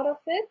series out of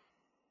it.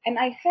 And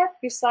I have,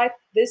 beside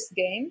this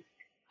game,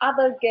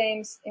 other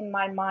games in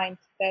my mind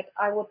that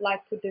I would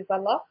like to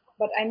develop,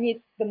 but I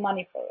need the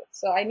money for it.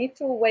 So I need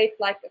to wait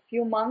like a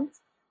few months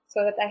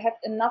so that I have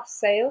enough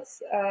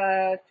sales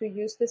to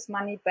use this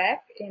money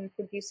back in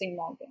producing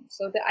more games.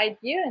 So the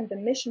idea and the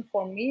mission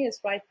for me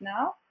is right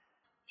now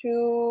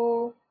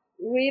to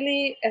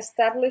really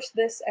establish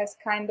this as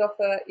kind of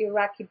a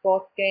Iraqi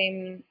board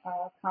game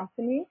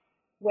company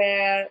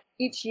where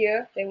each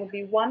year there will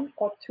be one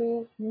or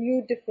two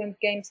new different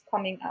games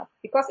coming up.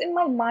 Because in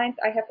my mind,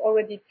 I have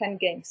already 10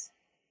 games.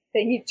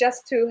 They need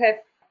just to have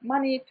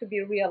money to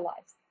be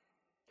realized.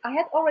 I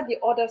had already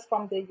orders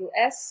from the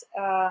US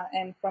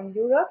and from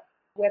Europe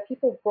where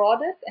people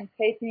brought it and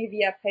paid me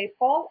via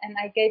PayPal, and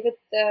I gave it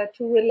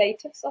to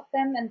relatives of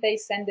them, and they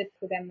send it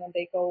to them when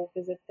they go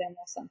visit them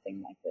or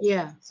something like this.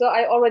 Yeah. So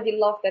I already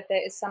love that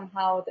there is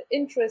somehow the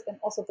interest and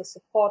also the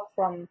support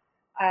from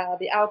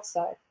the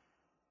outside.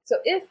 So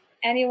if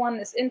anyone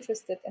is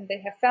interested and they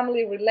have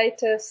family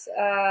relatives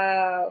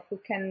who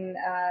can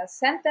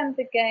send them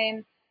the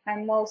game,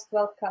 I'm most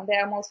welcome. They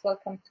are most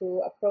welcome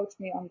to approach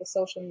me on the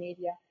social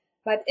media.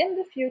 But in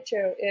the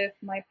future, if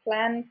my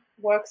plan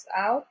works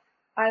out,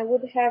 I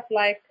would have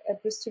like a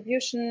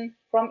distribution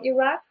from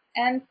Iraq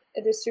and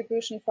a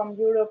distribution from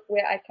Europe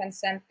where I can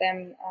send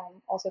them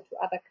also to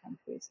other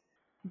countries.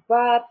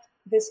 But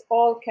this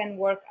all can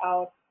work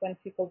out when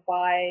people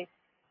buy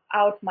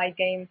out my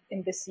game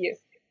in this year.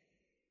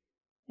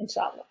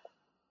 Inshallah.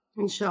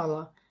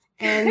 Inshallah.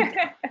 And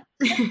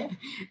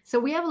so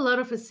we have a lot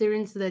of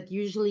Assyrians that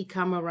usually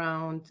come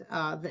around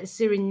the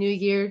Assyrian New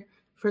Year,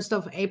 1st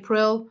of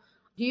April.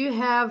 Do you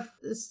have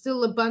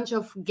still a bunch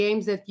of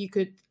games that you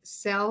could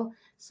sell?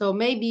 So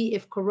maybe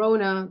if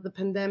Corona, the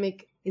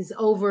pandemic, is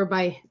over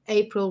by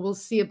April, we'll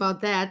see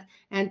about that.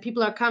 And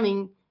people are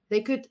coming,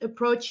 they could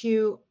approach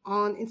you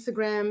on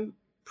Instagram,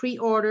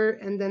 pre-order,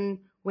 and then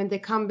when they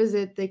come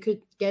visit, they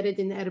could get it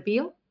in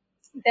Erbil.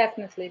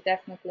 Definitely,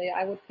 definitely.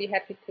 I would be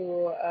happy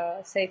to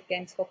save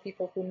games for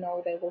people who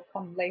know they will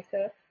come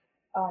later.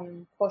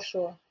 For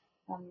sure.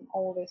 I'm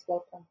always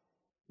welcome.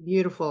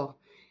 Beautiful.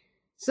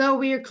 So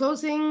we are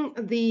closing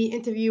the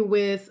interview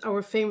with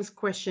our famous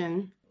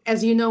question.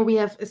 As you know, we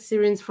have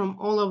Assyrians from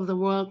all over the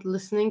world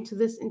listening to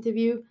this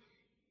interview.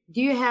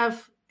 Do you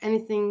have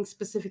anything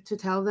specific to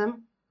tell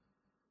them?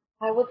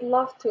 I would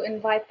love to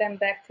invite them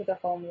back to the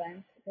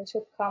homeland. They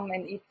should come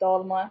and eat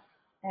dolma,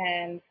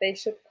 and they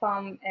should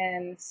come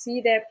and see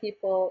their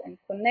people and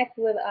connect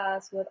with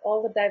us, with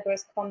all the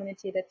diverse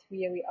community that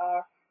we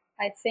are.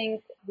 I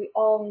think we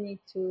all need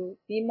to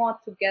be more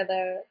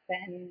together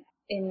than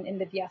in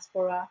the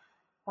diaspora.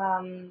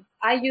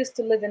 I used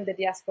to live in the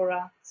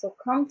diaspora, so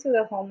come to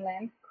the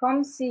homeland,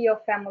 come see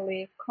your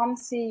family, come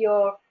see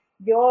your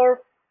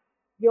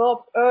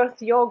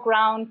earth, your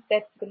ground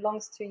that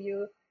belongs to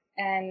you,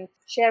 and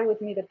share with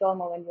me the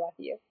dolma when you are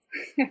here.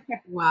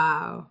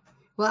 Wow.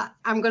 Well,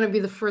 I'm going to be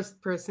the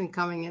first person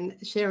coming and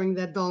sharing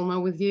that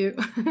dolma with you.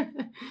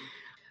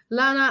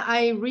 Lana,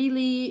 I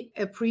really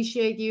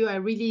appreciate you. I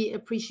really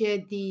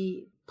appreciate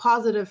the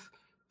positive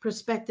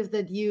perspective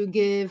that you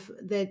give,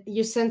 that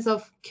your sense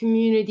of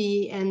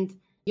community and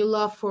your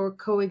love for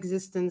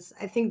coexistence.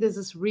 I think this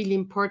is really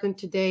important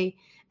today.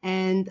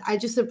 And I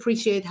just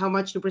appreciate how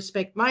much you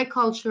respect my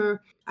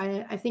culture.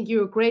 I think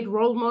you're a great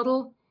role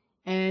model.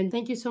 And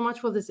thank you so much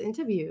for this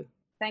interview.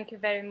 Thank you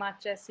very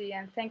much, Jesse,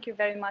 and thank you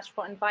very much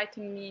for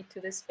inviting me to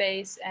this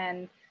space.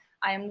 And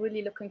I am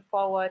really looking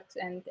forward.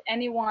 And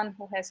anyone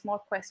who has more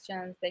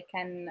questions, they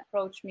can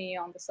approach me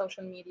on the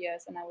social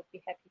medias, and I would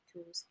be happy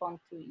to respond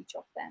to each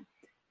of them.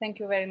 Thank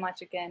you very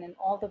much again, and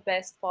all the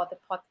best for the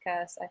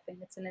podcast. I think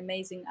it's an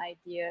amazing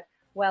idea.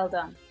 Well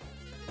done.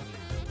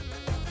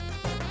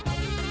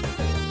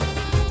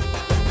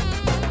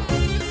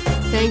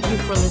 Thank you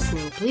for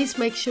listening. Please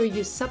make sure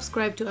you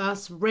subscribe to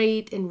us,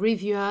 rate, and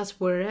review us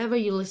wherever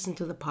you listen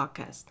to the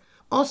podcast.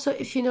 Also,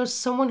 if you know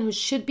someone who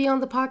should be on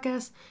the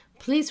podcast,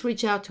 please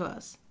reach out to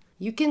us.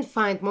 You can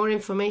find more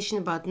information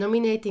about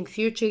nominating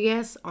future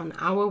guests on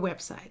our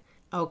website.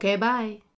 Okay, bye.